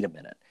 no, wait a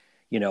minute.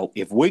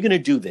 If we're going to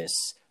do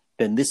this,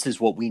 then this is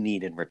what we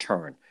need in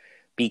return.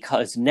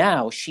 Because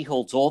now she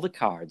holds all the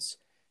cards.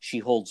 She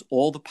holds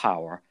all the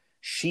power.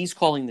 She's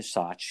calling the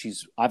shots.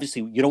 She's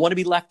obviously, you don't want to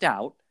be left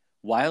out,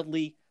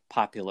 wildly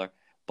popular.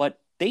 But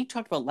they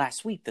talked about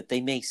last week that they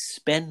may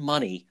spend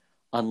money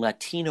on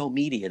Latino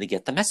media to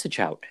get the message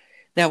out.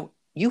 Now,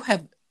 you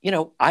have,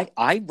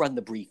 I run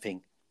the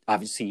briefing.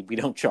 Obviously, we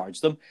don't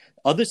charge them.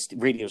 Other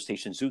radio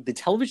stations do. The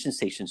television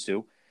stations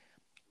do.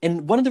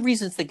 And one of the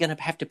reasons they're going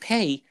to have to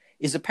pay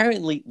is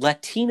apparently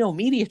Latino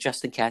media,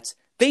 Justin Katz,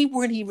 they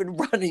weren't even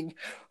running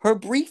her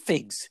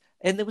briefings.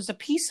 And there was a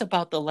piece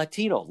about the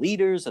Latino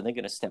leaders, and they're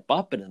going to step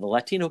up and in the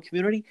Latino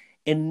community.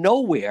 And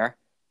nowhere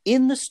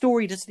in the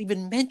story does it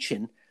even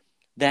mention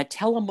that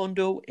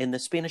Telemundo and the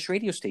Spanish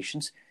radio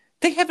stations,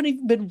 they haven't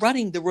even been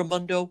running the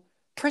Raimondo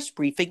press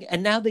briefing.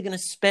 And now they're going to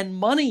spend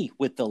money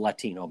with the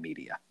Latino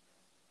media.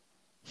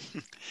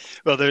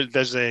 Well,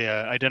 there's a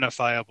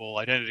identifiable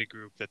identity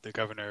group that the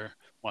governor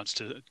wants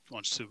to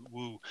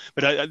woo.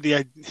 But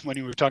when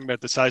you were talking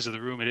about the size of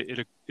the room,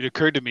 it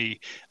occurred to me,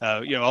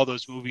 all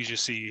those movies you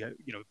see,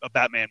 a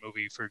Batman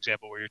movie, for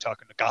example, where you're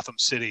talking to Gotham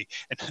City,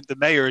 and the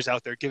mayor is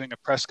out there giving a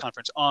press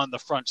conference on the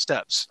front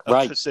steps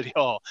of the city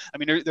hall. I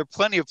mean, there are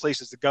plenty of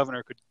places the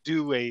governor could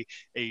do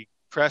a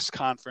press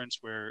conference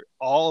where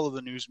all of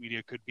the news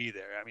media could be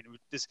there. I mean,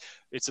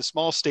 it's a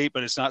small state,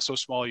 but it's not so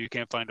small you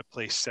can't find a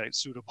place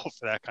suitable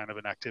for that kind of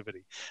an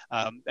activity.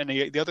 And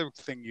the other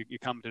thing you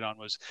commented on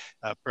was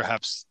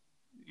perhaps,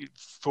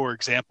 for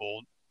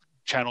example,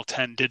 Channel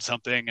 10 did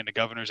something and the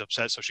governor's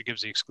upset, so she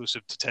gives the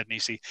exclusive to Ted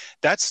Nesi.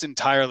 That's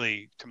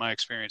entirely, to my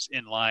experience,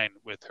 in line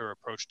with her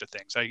approach to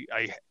things.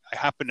 I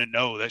happen to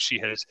know that she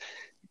has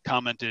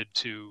commented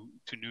to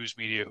news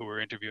media who were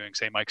interviewing,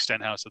 say, Mike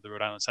Stenhouse of the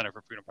Rhode Island Center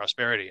for Freedom and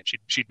Prosperity, and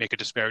she'd make a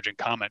disparaging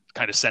comment,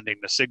 kind of sending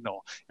the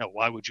signal,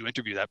 why would you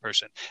interview that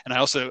person? And I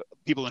also,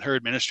 people in her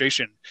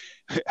administration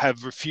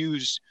have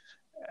refused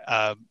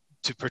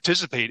to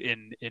participate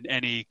in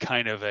any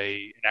kind of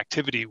an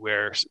activity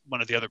where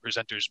one of the other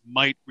presenters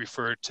might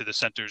refer to the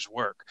center's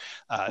work.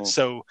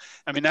 So,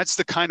 I mean, that's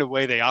the kind of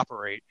way they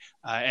operate.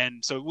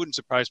 And so it wouldn't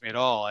surprise me at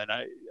all. And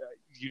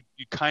you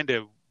kind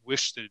of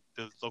wish that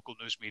the local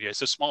news media,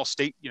 it's a small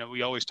state,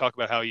 we always talk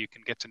about how you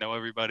can get to know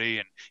everybody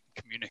and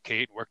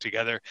communicate and work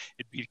together.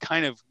 It'd be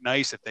kind of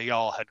nice if they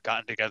all had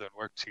gotten together and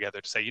worked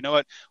together to say, you know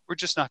what, we're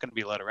just not going to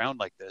be led around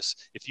like this.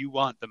 If you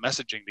want the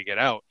messaging to get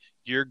out,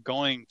 you're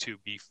going to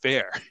be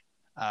fair.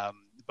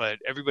 But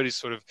everybody's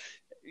sort of,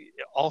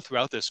 all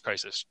throughout this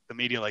crisis, the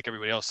media, like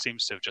everybody else,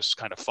 seems to have just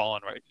kind of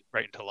fallen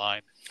right into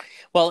line.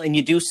 Well, and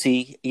you do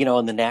see,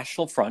 on the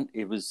national front,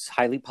 it was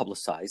highly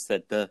publicized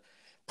that the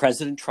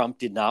President Trump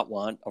did not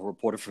want a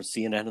reporter from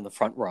CNN in the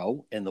front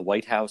row, and the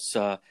White House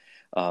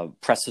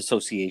Press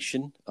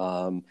Association.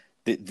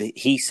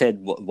 He said,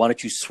 why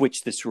don't you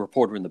switch this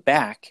reporter in the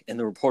back? And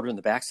the reporter in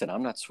the back said,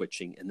 I'm not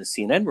switching. And the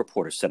CNN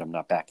reporter said, I'm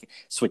not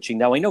switching.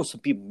 Now, I know some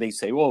people may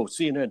say, oh,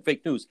 CNN,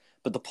 fake news.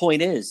 But the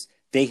point is,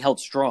 they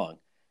held strong.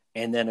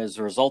 And then as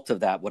a result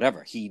of that,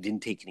 whatever, he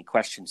didn't take any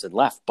questions and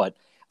left. But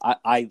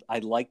I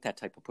like that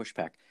type of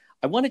pushback.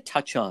 I want to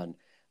touch on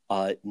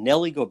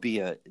Nellie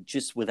Gorbea,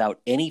 just without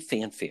any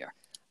fanfare,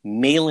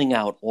 mailing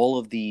out all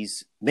of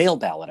these mail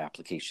ballot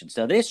applications.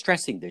 Now, they're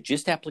stressing they're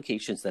just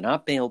applications. They're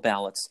not mail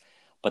ballots.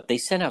 But they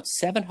sent out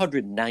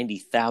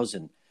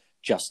 790,000,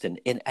 Justin.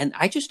 And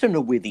I just don't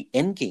know where the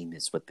end game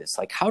is with this.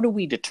 Like, how do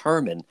we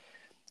determine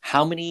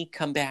how many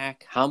come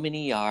back, how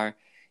many are,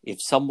 if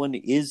someone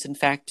is, in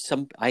fact,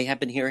 I have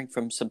been hearing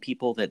from some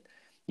people that,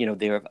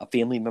 a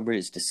family member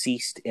is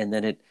deceased and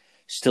then it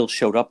still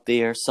showed up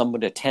there.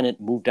 A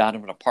tenant moved out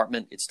of an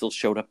apartment, it still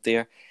showed up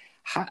there.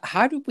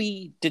 How do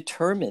we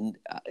determine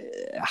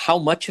how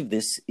much of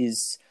this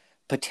is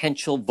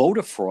potential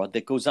voter fraud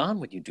that goes on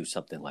when you do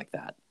something like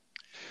that?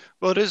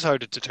 Well, it is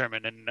hard to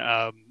determine. And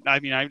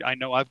I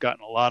know I've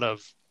gotten a lot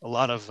of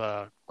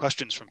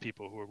questions from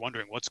people who are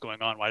wondering what's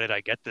going on. Why did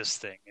I get this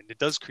thing? And it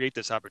does create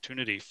this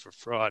opportunity for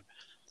fraud,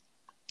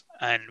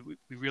 and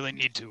we really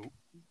need to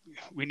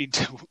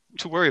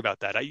worry about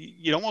that.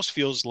 It almost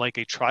feels like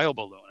a trial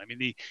balloon. I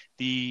mean,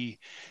 the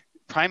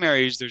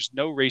primaries, there's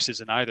no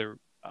races in either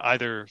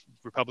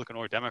Republican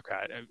or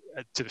Democrat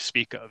to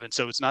speak of, and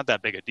so it's not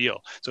that big a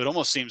deal. So it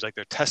almost seems like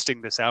they're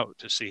testing this out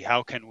to see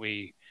how can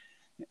we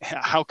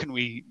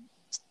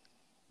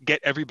get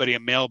everybody a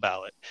mail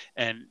ballot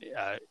and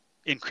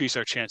increase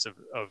our chance of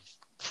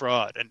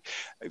fraud. And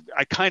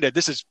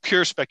this is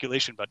pure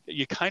speculation, but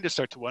you kind of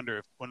start to wonder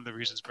if one of the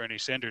reasons Bernie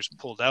Sanders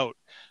pulled out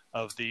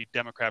of the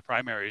Democrat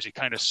primaries, he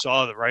kind of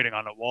saw the writing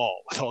on the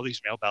wall with all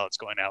these mail ballots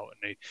going out,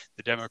 and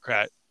the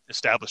Democrat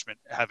establishment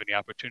having the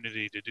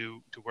opportunity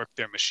to work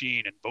their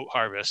machine and vote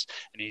harvest.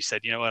 And he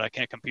said, you know what, I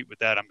can't compete with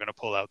that. I'm going to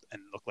pull out and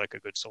look like a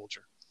good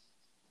soldier.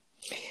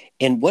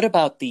 And what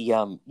about the,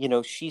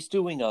 she's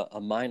doing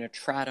a minor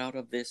trot out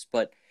of this,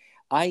 but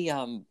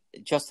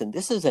Justin,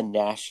 this is a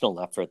national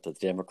effort that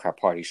the Democrat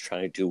Party is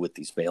trying to do with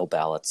these mail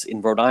ballots.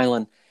 In Rhode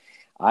Island,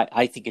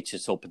 I think it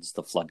just opens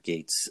the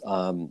floodgates.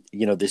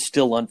 There's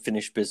still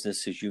unfinished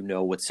business, as you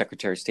know, with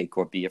Secretary of State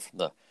Gorbea from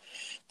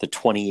the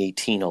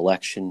 2018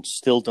 election.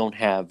 Still don't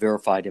have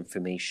verified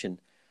information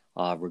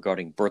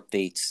regarding birth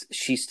dates.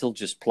 She's still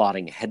just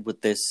plodding ahead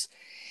with this.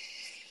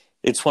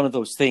 It's one of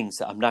those things.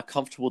 I'm not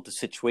comfortable with the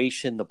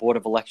situation. The Board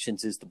of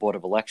Elections is the Board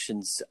of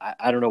Elections.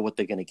 I don't know what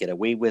they're going to get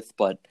away with,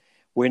 but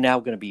we're now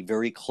going to be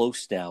very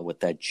close now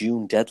with that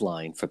June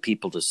deadline for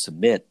people to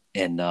submit.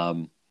 And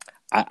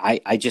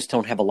I just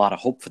don't have a lot of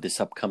hope for this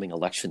upcoming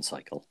election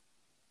cycle.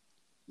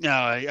 No,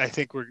 I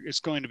think it's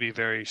going to be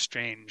very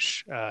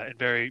strange and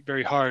very,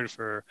 very hard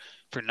for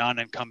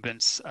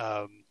non-incumbents.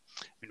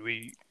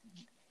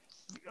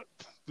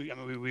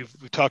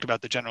 We've talked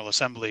about the General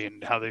Assembly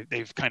and how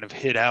they've kind of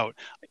hid out.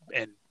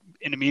 And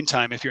in the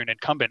meantime, if you're an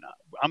incumbent,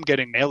 I'm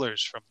getting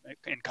mailers from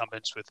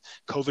incumbents with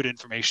COVID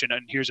information,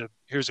 and here's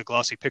a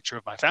glossy picture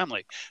of my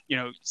family.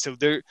 So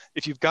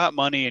if you've got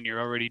money and you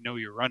already know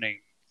you're running,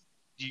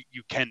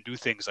 you can do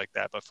things like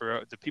that. But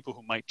for the people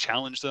who might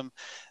challenge them,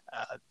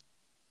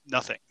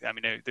 nothing. I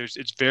mean,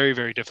 it's very,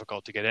 very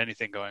difficult to get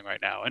anything going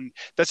right now, and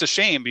that's a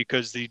shame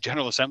because the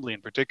General Assembly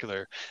in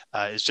particular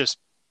is just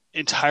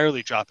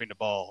entirely dropping the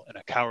ball in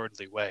a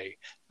cowardly way.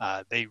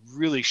 They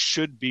really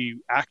should be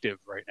active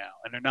right now,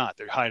 and they're not.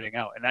 They're hiding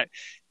out. And that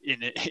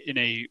in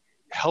a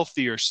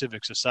healthier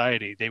civic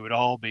society, they would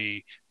all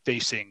be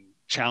facing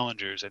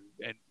challengers and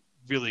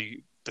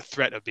really the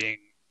threat of being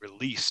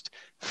released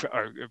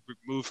or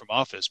removed from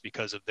office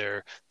because of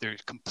their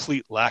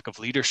complete lack of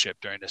leadership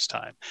during this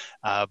time.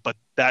 But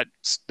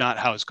that's not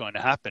how it's going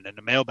to happen. And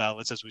the mail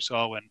ballots, as we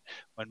saw when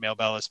mail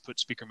ballots put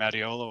Speaker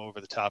Mattiello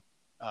over the top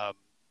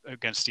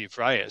against Steve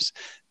Frias,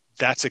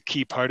 that's a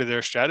key part of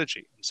their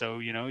strategy. And so,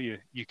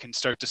 you can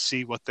start to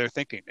see what they're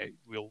thinking.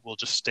 We'll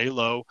just stay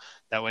low.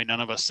 That way none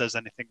of us says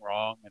anything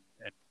wrong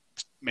and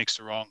makes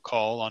the wrong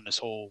call on this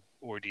whole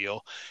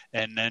ordeal.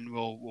 And then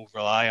we'll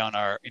rely on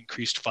our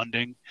increased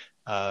funding,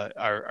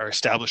 our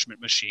establishment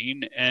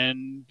machine,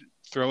 and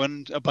throw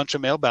in a bunch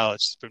of mail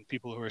ballots from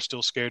people who are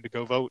still scared to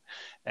go vote.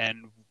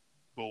 And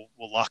we'll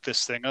lock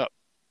this thing up.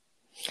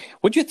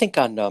 What do you think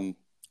on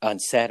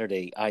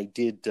Saturday? I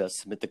did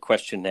submit the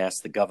question and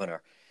ask the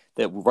governor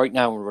that right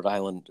now in Rhode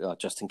Island,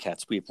 Justin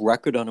Katz, we have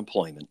record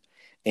unemployment.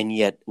 And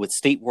yet with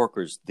state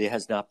workers, there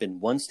has not been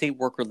one state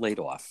worker laid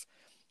off.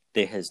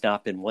 There has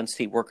not been one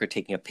state worker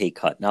taking a pay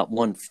cut, not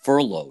one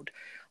furloughed.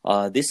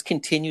 This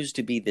continues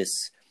to be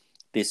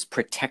this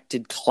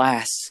protected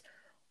class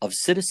of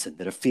citizen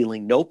that are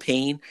feeling no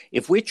pain.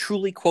 If we're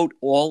truly, quote,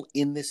 all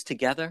in this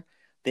together,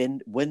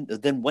 then when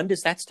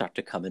does that start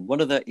to come? And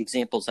one of the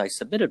examples I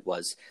submitted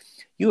was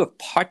you have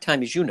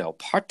part-time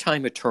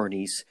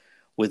attorneys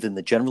within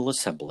the General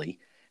Assembly,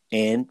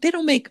 and they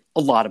don't make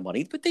a lot of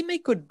money, but they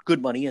make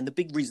good money. And the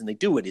big reason they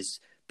do it is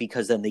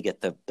because then they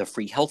get the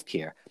free health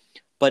care.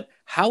 But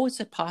how is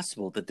it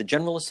possible that the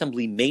General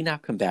Assembly may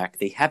not come back?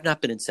 They have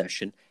not been in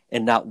session,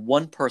 and not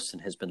one person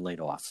has been laid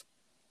off.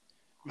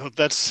 Well,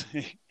 that,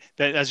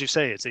 as you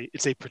say,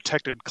 it's a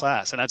protected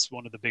class, and that's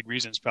one of the big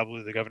reasons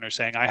probably the governor's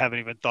saying I haven't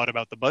even thought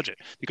about the budget.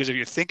 Because if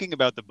you're thinking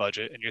about the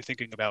budget and you're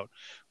thinking about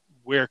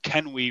where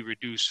can we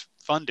reduce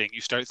funding,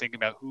 you start thinking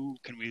about who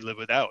can we live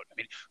without. I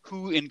mean,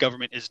 who in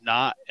government is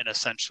not an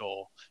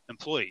essential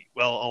employee?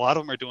 Well, a lot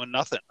of them are doing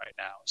nothing right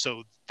now,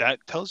 so that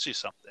tells you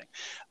something.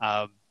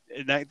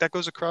 And that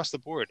goes across the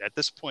board. At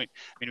this point,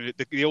 I mean,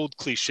 the old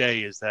cliche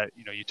is that,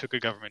 you took a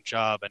government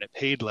job and it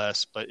paid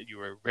less, but you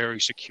were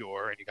very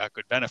secure and you got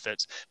good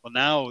benefits. Well,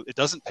 now it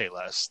doesn't pay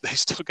less. They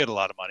still get a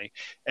lot of money.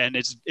 And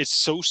it's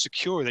so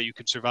secure that you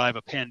can survive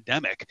a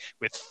pandemic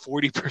with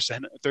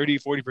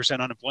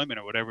 40% unemployment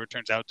or whatever it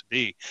turns out to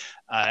be,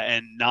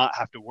 and not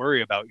have to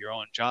worry about your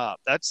own job.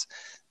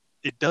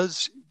 It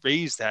does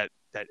raise that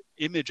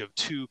image of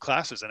two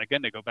classes. And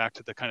again, they go back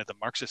to the kind of the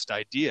Marxist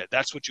idea.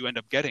 That's what you end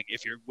up getting.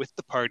 If you're with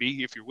the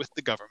party, if you're with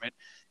the government,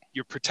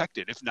 you're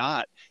protected. If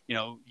not,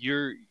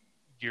 you're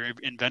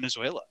in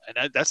Venezuela.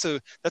 And that's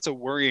a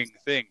worrying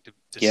thing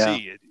to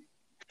see.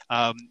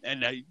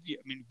 And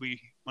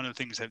one of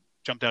the things that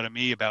jumped out at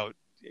me about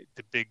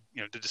the big,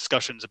 the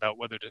discussions about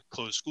whether to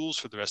close schools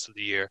for the rest of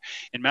the year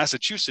in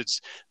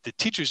Massachusetts, the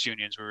teachers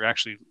unions were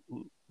actually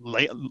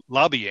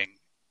lobbying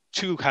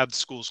to have the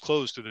schools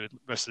closed through the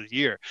rest of the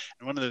year.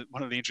 And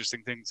one of the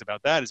interesting things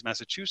about that is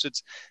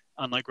Massachusetts,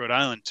 unlike Rhode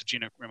Island, to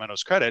Gina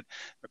Romano's credit,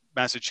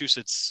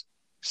 Massachusetts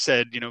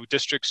said,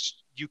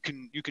 districts, you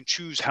can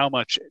choose how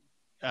much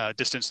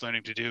distance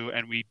learning to do,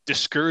 and we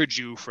discourage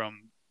you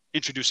from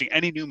introducing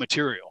any new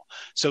material.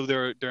 So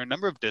there are a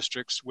number of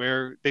districts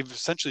where they've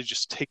essentially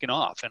just taken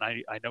off. And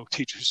I know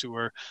teachers who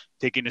are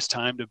taking this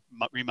time to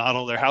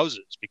remodel their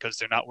houses because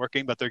they're not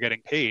working, but they're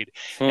getting paid.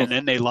 And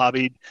then they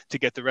lobbied to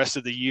get the rest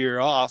of the year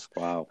off.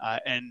 Wow.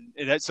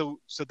 So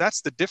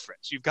that's the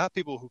difference. You've got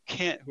people who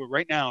are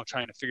right now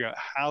trying to figure out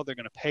how they're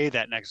going to pay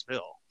that next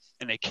bill,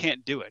 and they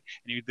can't do it.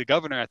 And the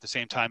governor at the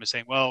same time is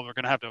saying, well, we're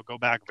going to have to go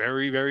back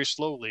very, very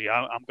slowly.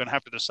 I'm going to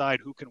have to decide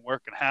who can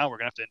work and how. We're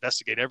going to have to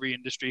investigate every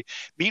industry.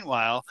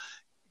 Meanwhile,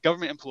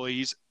 government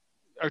employees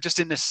are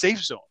just in this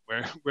safe zone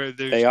where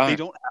they don't have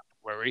to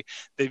worry.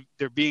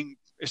 They're being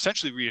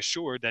essentially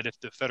reassured that if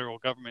the federal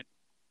government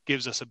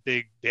gives us a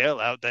big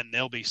bailout, then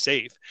they'll be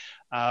safe.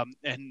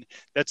 And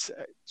that's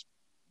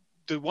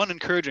the one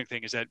encouraging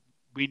thing, is that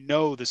we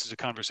know this is a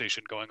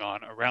conversation going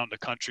on around the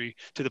country,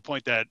 to the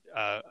point that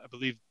I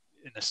believe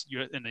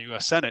in the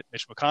U.S. Senate,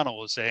 Mitch McConnell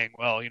was saying,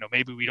 well,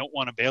 maybe we don't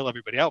want to bail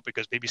everybody out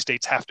because maybe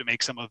states have to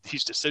make some of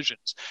these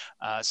decisions.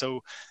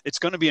 So it's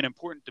going to be an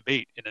important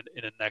debate in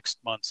the next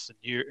months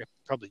and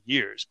probably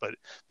years. But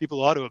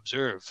people ought to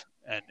observe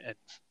and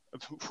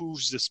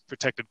who's this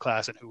protected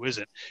class and who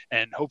isn't.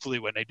 And hopefully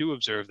when they do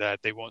observe that,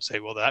 they won't say,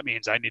 well, that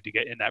means I need to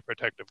get in that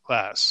protective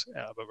class,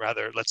 but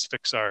rather let's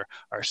fix our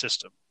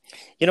system.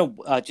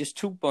 Just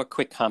two more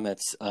quick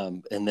comments,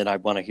 and then I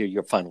want to hear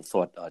your final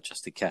thought,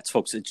 Justin Katz.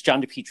 Folks, it's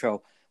John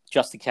DePietro,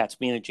 Justin Katz,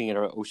 managing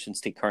editor at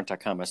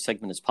OceanStateCurrent.com. Our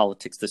segment is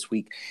Politics This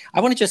Week. I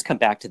want to just come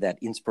back to that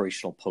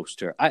inspirational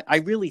poster. I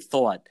really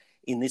thought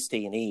in this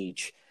day and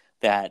age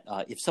that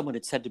if someone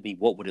had said to me,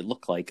 what would it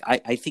look like?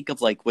 I think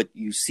of like what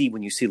you see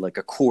when you see like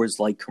a Coors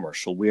Light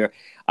commercial, where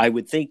I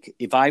would think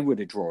if I were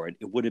to draw it,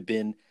 it would have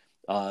been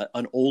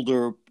an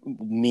older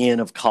man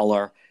of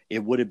color.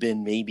 It would have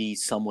been maybe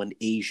someone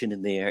Asian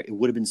in there. It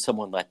would have been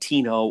someone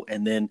Latino,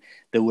 and then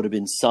there would have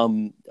been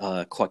some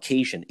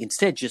Caucasian.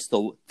 Instead, just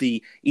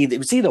it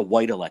was either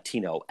white or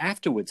Latino.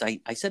 Afterwards,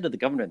 I said to the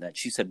governor that,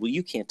 she said, well,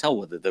 you can't tell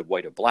whether they're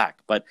white or black.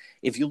 But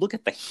if you look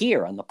at the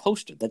hair on the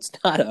poster, that's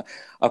not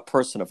a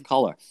person of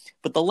color.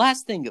 But the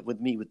last thing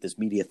with me with this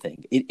media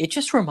thing, it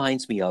just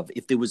reminds me of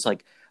if there was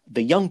like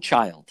the young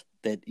child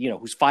that,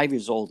 who's 5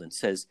 years old and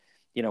says,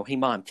 hey,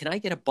 Mom, can I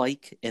get a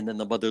bike? And then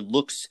the mother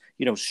looks,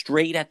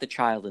 straight at the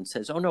child and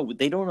says, oh, no,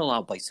 they don't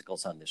allow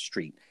bicycles on this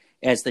street.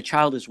 As the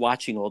child is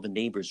watching all the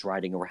neighbors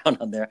riding around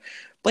on their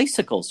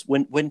bicycles.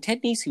 When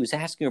Ted Nesi was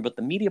asking her about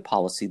the media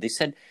policy, they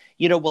said,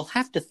 we'll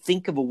have to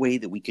think of a way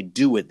that we could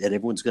do it, that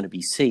everyone's going to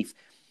be safe.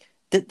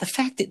 The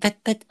fact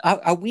that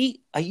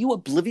are you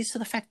oblivious to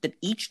the fact that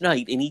each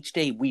night and each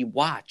day we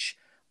watch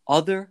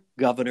other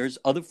governors,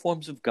 other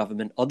forms of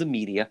government, other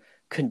media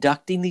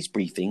conducting these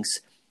briefings,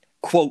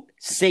 quote,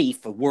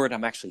 safe, a word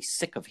I'm actually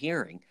sick of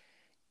hearing,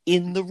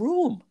 in the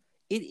room.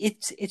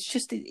 It's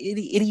just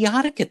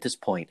idiotic at this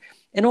point.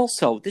 And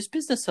also, this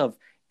business of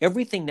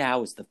everything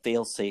now is the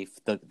fail-safe,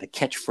 the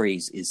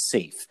catchphrase is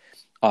safe.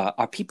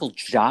 Are people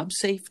job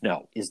safe?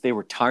 No. Is their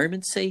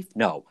retirement safe?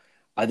 No.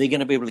 Are they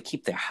going to be able to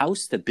keep their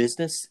house, their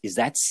business? Is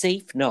that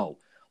safe? No.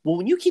 Well,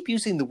 when you keep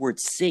using the word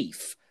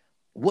safe,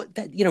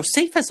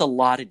 safe has a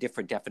lot of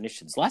different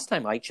definitions. Last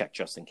time I checked,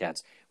 Justin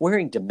Katz, we're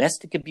hearing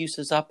domestic abuse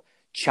is up,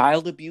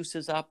 child abuse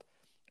is up.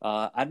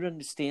 I don't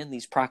understand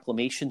these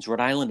proclamations.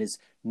 Rhode Island is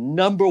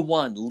number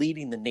one,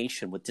 leading the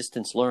nation with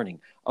distance learning.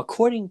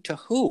 According to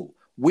who?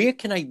 Where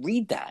can I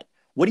read that?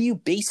 What are you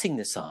basing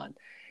this on?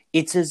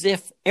 It's as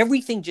if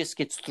everything just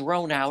gets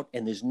thrown out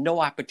and there's no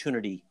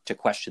opportunity to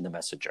question the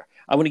messenger.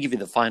 I want to give you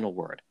the final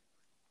word.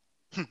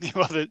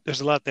 Well,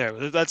 there's a lot there.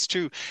 That's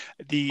true.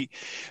 The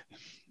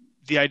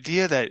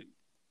idea that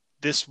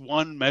this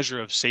one measure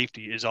of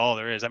safety is all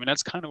there is. I mean,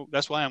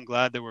 that's why I'm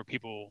glad there were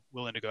people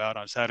willing to go out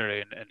on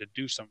Saturday and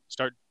to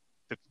start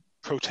the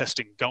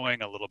protesting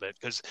going a little bit,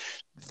 because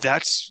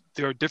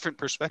there are different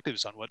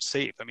perspectives on what's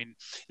safe. I mean,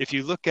 if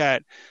you look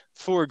at,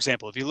 for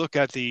example,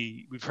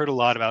 we've heard a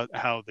lot about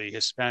how the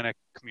Hispanic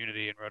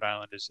community in Rhode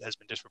Island has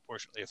been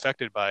disproportionately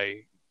affected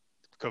by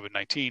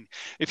COVID-19.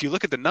 If you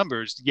look at the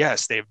numbers,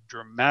 yes, they've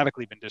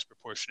dramatically been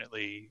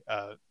disproportionately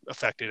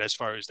affected as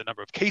far as the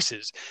number of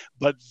cases,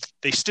 but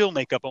they still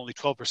make up only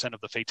 12% of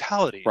the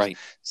fatalities. Right.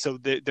 So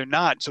they're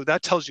not. So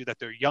that tells you that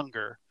they're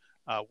younger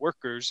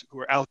workers who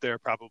are out there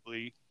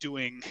probably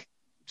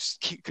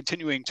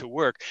continuing to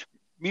work.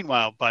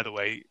 Meanwhile, by the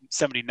way,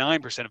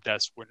 79% of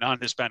deaths were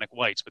non-Hispanic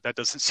whites, but that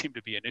doesn't seem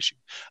to be an issue.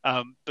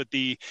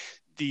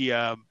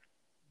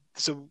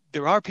 So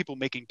there are people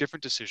making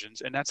different decisions,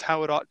 and that's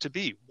how it ought to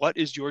be. What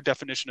is your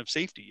definition of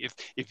safety?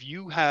 If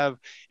you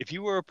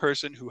are a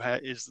person who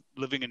is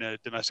living in a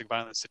domestic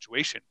violence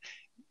situation,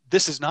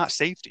 this is not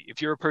safety.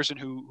 If you're a person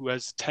who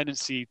has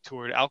tendency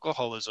toward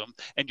alcoholism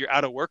and you're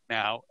out of work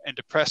now and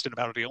depressed and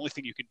about it, the only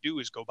thing you can do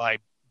is go buy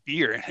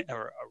beer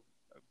or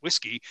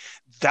whiskey,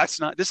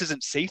 this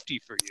isn't safety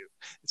for you.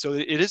 So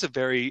it is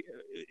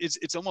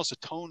it's almost a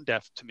tone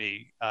deaf to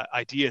me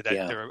idea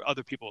that there are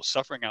other people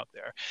suffering out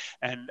there.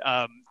 And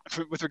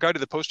with regard to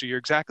the poster, you're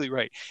exactly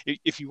right.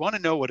 If you want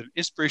to know what an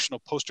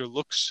inspirational poster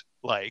looks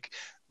like,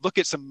 look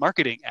at some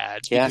marketing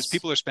ads, because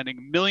people are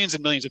spending millions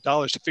and millions of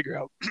dollars to figure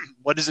out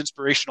what is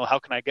inspirational. How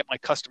can I get my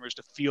customers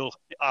to feel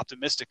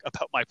optimistic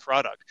about my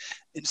product?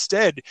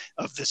 Instead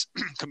of this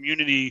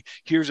community,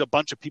 here's a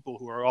bunch of people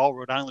who are all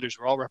Rhode Islanders,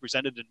 we're all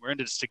represented and we're in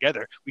this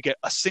together. We get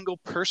a single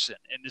person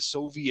in the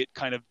Soviet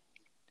kind of,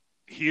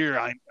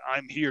 I'm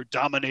here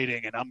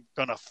dominating and I'm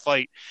going to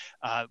fight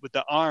with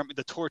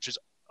the torch is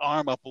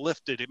arm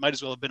uplifted. It might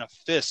as well have been a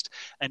fist,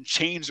 and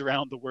chains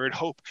around the word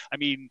hope. I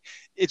mean,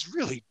 it's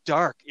really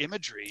dark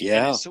imagery. Yeah.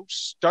 And it's so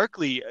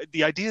starkly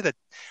the idea that,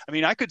 I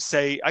mean, I could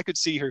see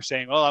her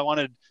saying, well, I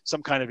wanted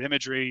some kind of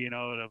imagery,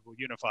 to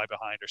unify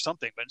behind or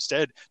something, but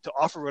instead to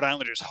offer Rhode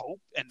Islanders hope,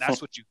 and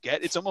that's what you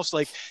get. It's almost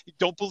like,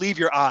 don't believe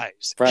your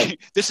eyes. Right.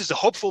 This is a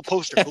hopeful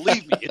poster.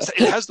 Believe me,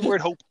 it has the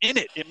word hope in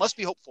it. It must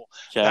be hopeful.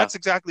 Yeah. That's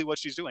exactly what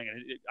she's doing.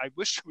 And I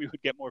wish we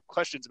would get more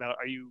questions about,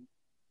 are you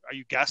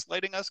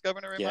gaslighting us,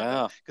 Governor?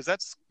 Yeah. Because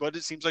that's what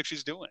it seems like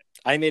she's doing.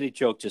 I made a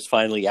joke just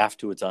finally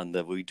afterwards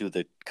we do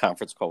the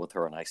conference call with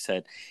her, and I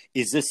said,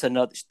 is this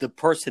the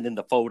person in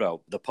the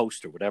photo, the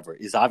poster, whatever,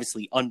 is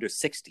obviously under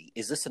 60.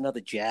 Is this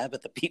another jab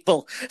at the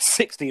people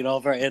 60 and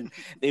over? And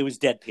it was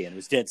deadpan. It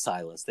was dead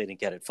silence. They didn't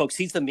get it. Folks,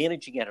 he's the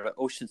managing editor at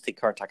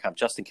OceanStateCurrent.com,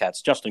 Justin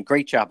Katz. Justin,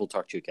 great job. We'll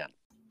talk to you again.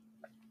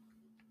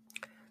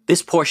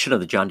 This portion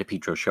of the John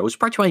DePetro Show is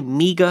brought to you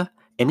by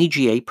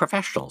MEGA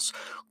Professionals.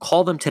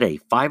 Call them today,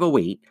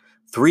 508-336-7801.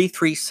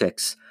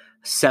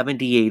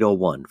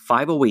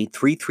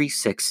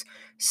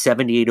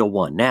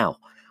 508-336-7801. Now,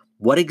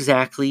 what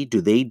exactly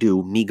do they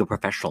do, MEGA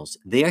Professionals?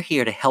 They're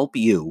here to help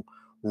you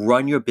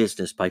run your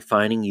business by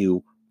finding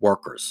you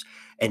workers.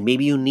 And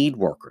maybe you need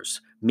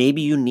workers.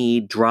 Maybe you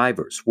need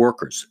drivers,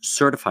 workers,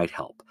 certified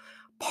help,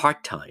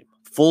 part-time,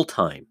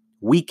 full-time,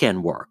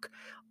 weekend work,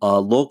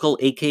 local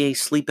AKA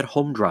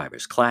sleep-at-home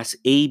drivers, Class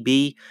A,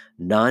 B,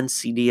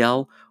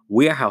 non-CDL,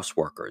 warehouse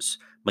workers,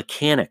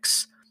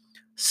 mechanics,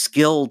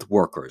 skilled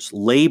workers,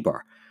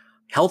 labor,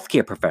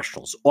 healthcare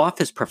professionals,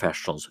 office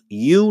professionals.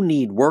 You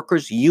need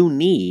workers. You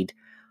need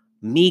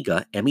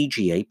MEGA,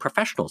 MEGA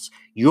Professionals.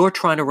 You're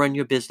trying to run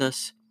your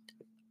business.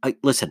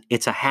 Listen,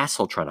 it's a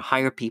hassle trying to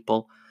hire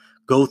people,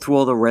 go through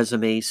all the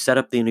resumes, set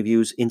up the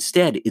interviews.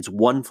 Instead, it's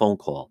one phone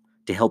call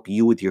to help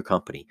you with your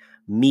company.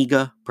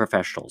 MEGA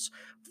Professionals.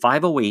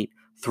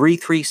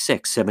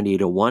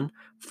 508-336-7801,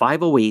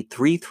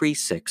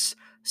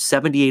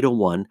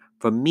 508-336-7801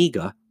 for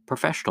MEGA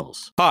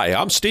Professionals. Hi,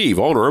 I'm Steve,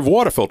 owner of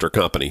Water Filter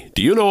Company.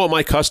 Do you know what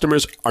my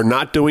customers are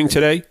not doing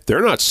today?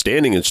 They're not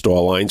standing in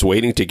store lines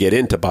waiting to get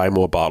in to buy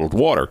more bottled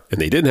water,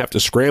 and they didn't have to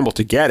scramble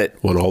to get it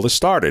when all this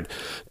started.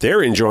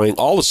 They're enjoying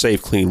all the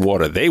safe, clean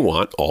water they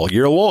want all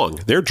year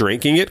long. They're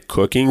drinking it,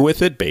 cooking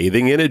with it,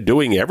 bathing in it,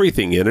 doing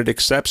everything in it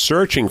except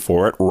searching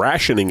for it,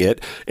 rationing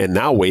it, and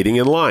now waiting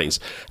in lines.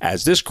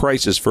 As this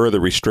crisis further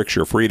restricts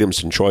your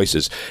freedoms and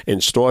choices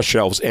and store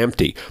shelves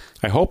empty,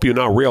 I hope you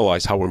now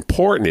realize how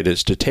important it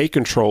is to take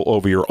control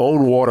over your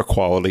own water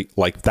quality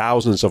like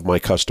thousands of my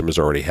customers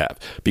already have.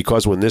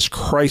 Because when this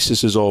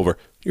crisis is over,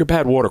 your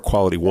bad water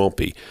quality won't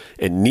be,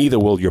 and neither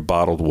will your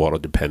bottled water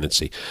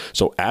dependency.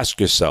 So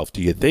ask yourself,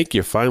 do you think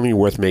you're finally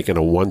worth making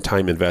a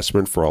one-time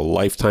investment for a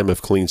lifetime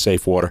of clean,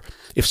 safe water?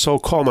 If so,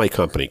 call my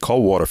company.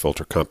 Call Water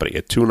Filter Company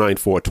at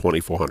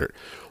 294-2400.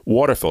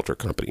 Water Filter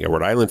Company, a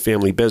Rhode Island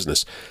family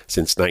business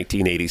since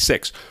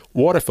 1986.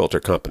 Water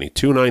Filter Company,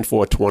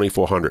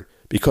 294-2400.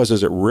 Because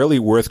is it really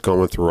worth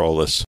going through all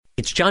this?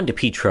 It's John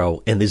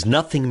DePetro, and there's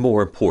nothing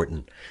more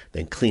important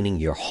than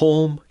cleaning your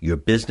home, your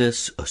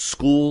business, a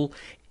school,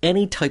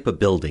 any type of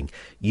building.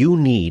 You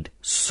need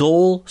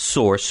Soul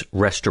Source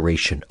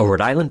Restoration, a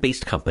Rhode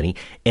Island-based company,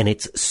 and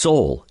it's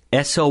Soul,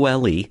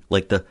 S-O-L-E,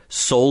 like the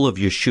sole of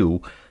your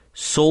shoe,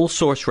 Soul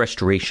Source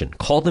Restoration.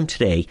 Call them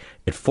today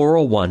at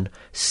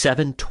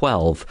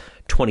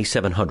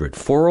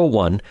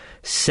 401-712-2700,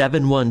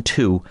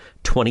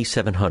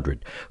 401-712-2700.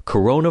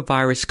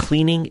 Coronavirus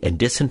Cleaning and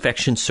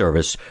Disinfection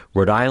Service,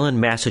 Rhode Island,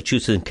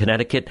 Massachusetts, and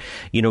Connecticut.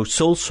 You know,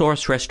 Soul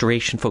Source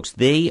Restoration, folks,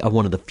 they are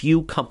one of the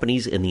few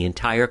companies in the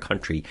entire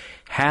country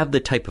have the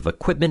type of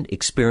equipment,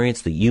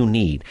 experience that you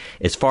need.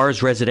 As far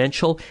as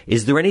residential,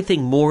 is there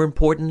anything more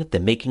important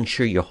than making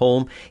sure your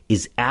home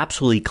is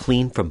absolutely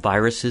clean from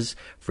viruses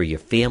for your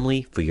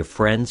family, for your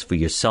friends, for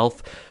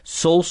yourself?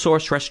 Soul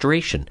Source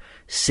Restoration.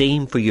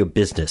 Same for your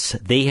business.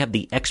 They have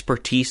the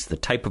expertise, the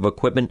type of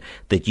equipment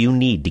that you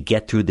need to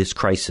get through this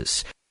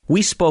crisis.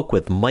 We spoke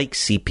with Mike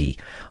Seepy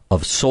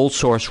of Soul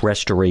Source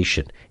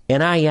Restoration,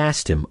 and I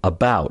asked him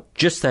about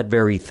just that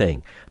very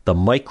thing, the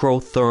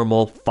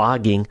microthermal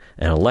fogging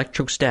and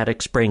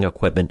electrostatic spraying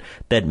equipment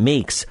that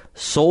makes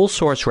Soul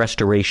Source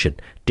Restoration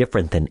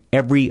different than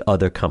every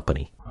other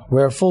company.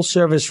 We're a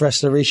full-service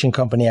restoration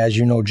company, as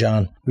you know,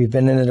 John. We've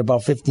been in it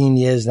about 15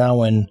 years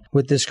now, and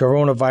with this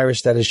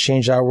coronavirus that has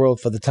changed our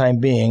world for the time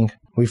being,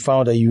 we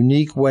found a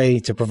unique way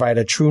to provide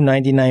a true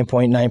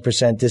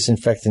 99.9%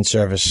 disinfectant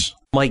service.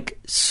 Mike,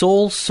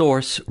 Sole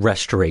Source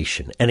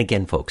Restoration, and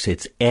again, folks,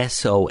 it's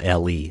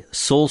SOLE,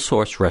 Sole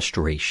Source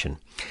Restoration.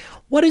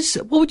 What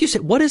would you say,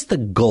 what is the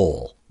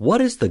goal? What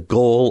is the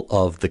goal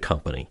of the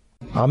company?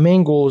 Our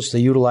main goal is to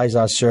utilize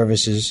our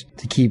services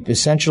to keep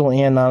essential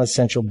and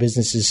non-essential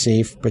businesses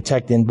safe,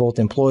 protecting both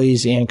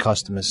employees and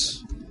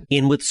customers.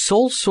 And with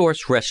Sole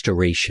Source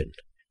Restoration,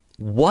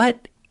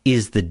 what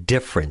is the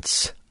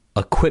difference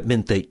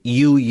equipment that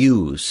you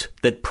use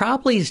that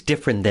probably is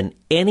different than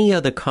any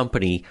other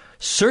company,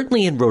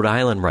 certainly in Rhode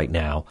Island right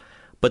now?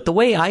 But the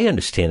way I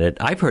understand it,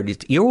 I've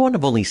heard you're one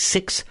of only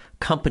 6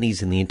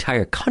 companies in the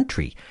entire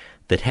country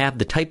that have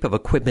the type of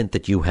equipment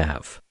that you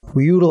have.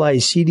 We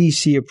utilize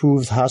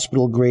CDC-approved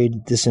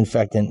hospital-grade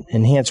disinfectant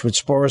enhanced with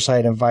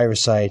sporicide and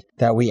viricide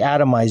that we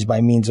atomize by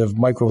means of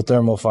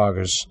microthermal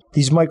foggers.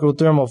 These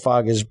microthermal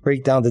foggers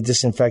break down the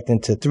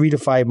disinfectant to 3 to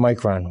 5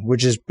 micron,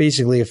 which is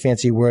basically a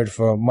fancy word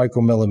for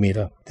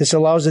micromillimeter. This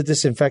allows the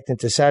disinfectant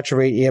to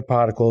saturate air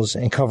particles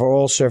and cover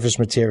all surface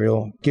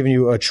material, giving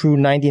you a true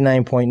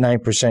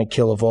 99.9%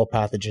 kill of all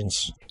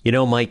pathogens. You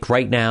know, Mike,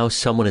 right now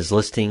someone is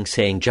listening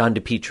saying, John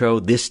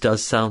DePietro, this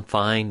does sound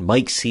fine.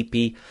 Mike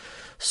Seepy,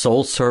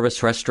 Sole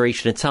Source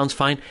Restoration, it sounds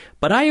fine.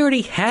 But I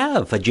already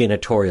have a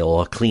janitorial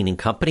or cleaning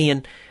company,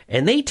 and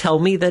they tell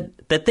me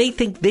that they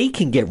think they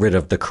can get rid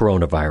of the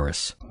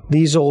coronavirus.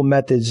 These old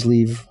methods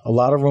leave a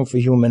lot of room for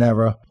human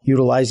error,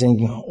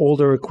 utilizing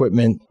older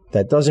equipment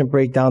that doesn't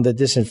break down the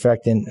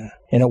disinfectant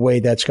in a way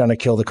that's going to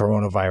kill the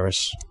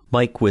coronavirus.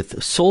 Mike,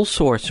 with Sole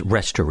Source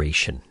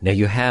Restoration, now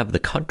you have the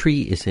country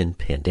is in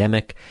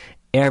pandemic.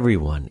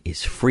 Everyone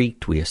is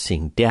freaked. We are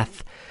seeing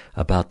death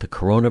about the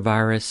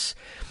coronavirus.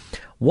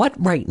 What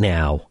right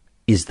now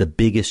is the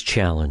biggest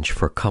challenge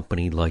for a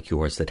company like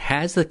yours that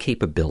has the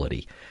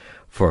capability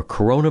for a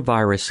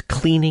coronavirus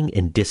cleaning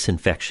and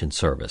disinfection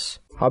service?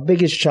 Our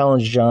biggest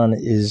challenge, John,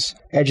 is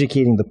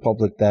educating the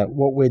public that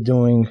what we're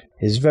doing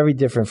is very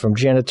different from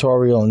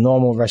janitorial and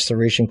normal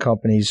restoration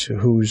companies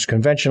whose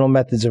conventional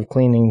methods of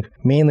cleaning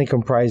mainly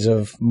comprise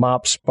of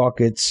mops,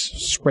 buckets,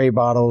 spray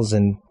bottles,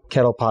 and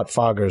kettle pot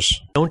foggers.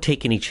 Don't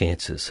take any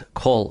chances.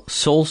 Call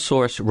Sole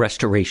Source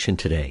Restoration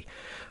today.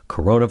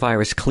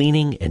 Coronavirus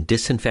cleaning and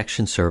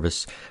disinfection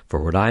service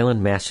for Rhode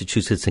Island,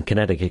 Massachusetts, and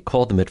Connecticut.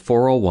 Call them at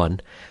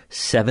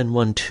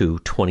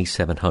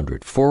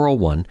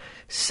 401-712-2700.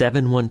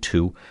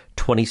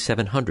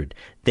 401-712-2700.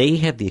 They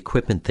have the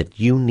equipment that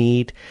you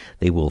need.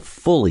 They will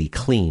fully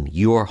clean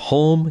your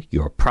home,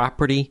 your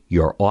property,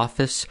 your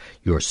office,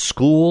 your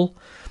school,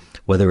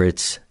 whether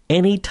it's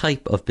any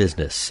type of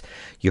business.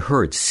 You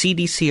heard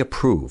CDC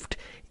approved.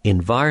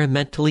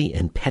 Environmentally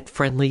and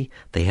pet-friendly.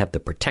 They have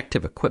the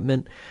protective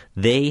equipment.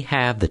 They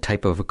have the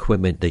type of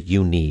equipment that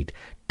you need.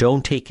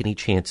 Don't take any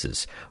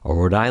chances. A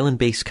Rhode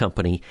Island-based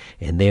company,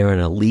 and they're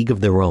in a league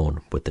of their own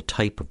with the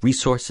type of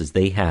resources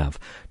they have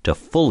to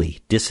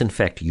fully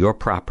disinfect your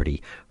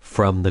property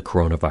from the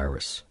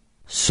coronavirus.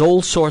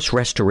 Sole Source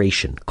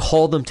Restoration.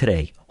 Call them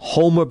today.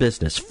 Home or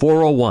business,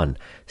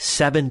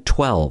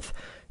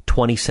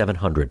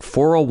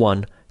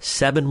 401-712-2700.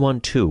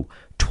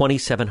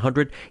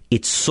 401-712-2700.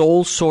 It's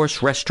Sole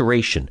Source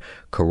Restoration,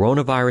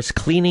 coronavirus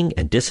cleaning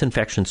and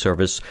disinfection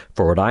service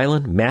for Rhode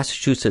Island,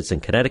 Massachusetts,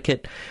 and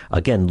Connecticut.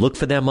 Again, look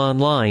for them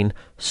online,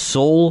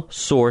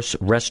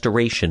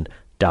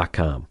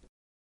 solesourcerestoration.com.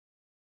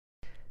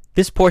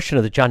 This portion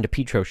of the John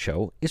DePietro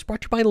Show is brought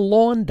to you by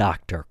Lawn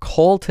Doctor.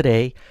 Call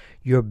today,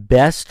 your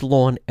best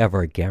lawn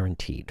ever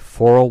guaranteed.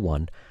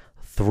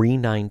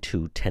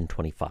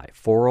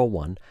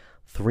 401-392-1025.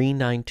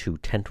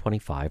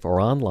 401-392-1025,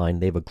 or online.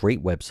 They have a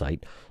great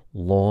website,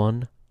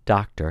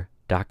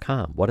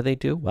 lawndoctor.com. What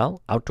do?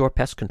 Well, outdoor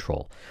pest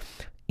control,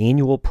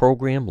 annual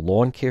program,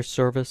 lawn care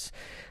service.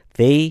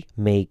 They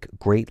make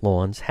great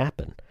lawns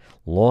happen.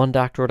 Lawn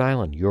Doctor Rhode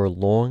Island, your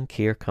lawn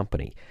care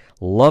company.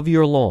 Love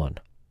your lawn.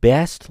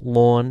 Best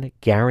lawn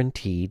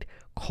guaranteed.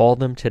 Call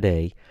them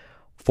today,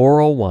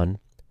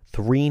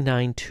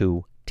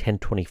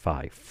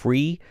 401-392-1025.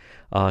 Free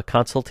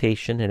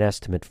consultation and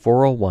estimate,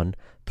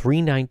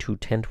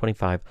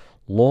 401-392-1025,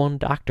 Lawn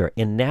Doctor.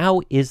 And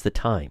now is the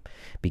time,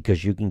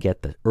 because you can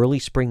get the early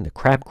spring, the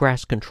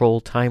crabgrass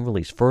control, time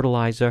release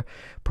fertilizer,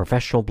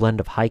 professional blend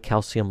of high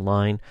calcium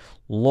line.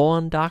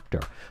 Lawn Doctor.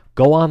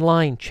 Go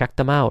online, check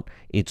them out.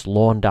 It's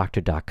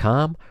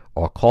lawndoctor.com,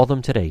 or call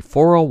them today,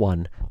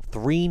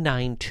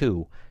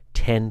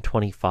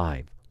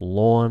 401-392-1025.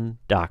 Lawn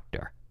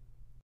Doctor.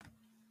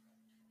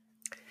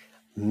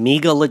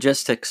 Mega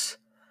Logistics.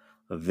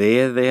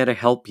 They're there to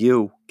help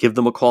you. Give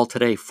them a call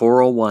today,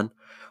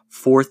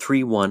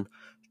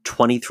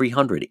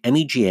 401-431-2300.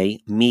 MEGA,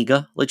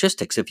 Mega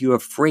Logistics. If you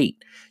have freight,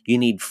 you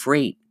need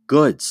freight,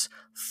 goods,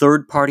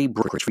 third-party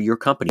brokerage for your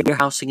company,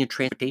 warehousing and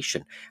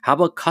transportation. How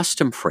about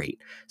custom freight,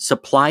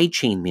 supply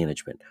chain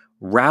management,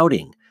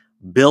 routing,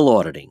 bill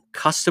auditing,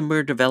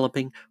 customer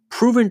developing,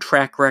 proven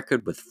track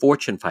record with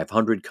Fortune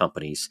 500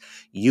 companies.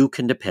 You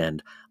can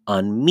depend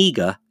on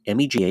MEGA,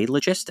 MEGA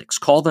Logistics.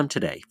 Call them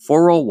today,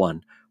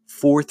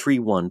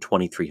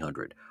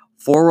 401-431-2300.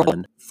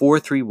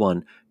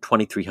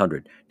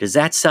 401-431-2300. Does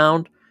that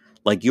sound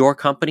like your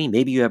company?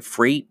 Maybe you have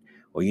freight,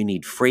 or you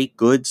need freight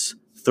goods,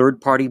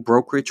 third-party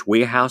brokerage,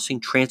 warehousing,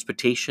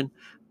 transportation,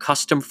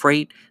 custom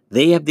freight.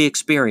 They have the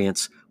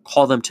experience.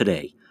 Call them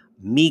today.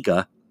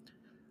 MEGA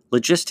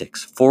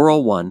Logistics,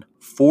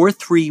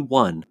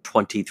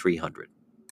 401-431-2300.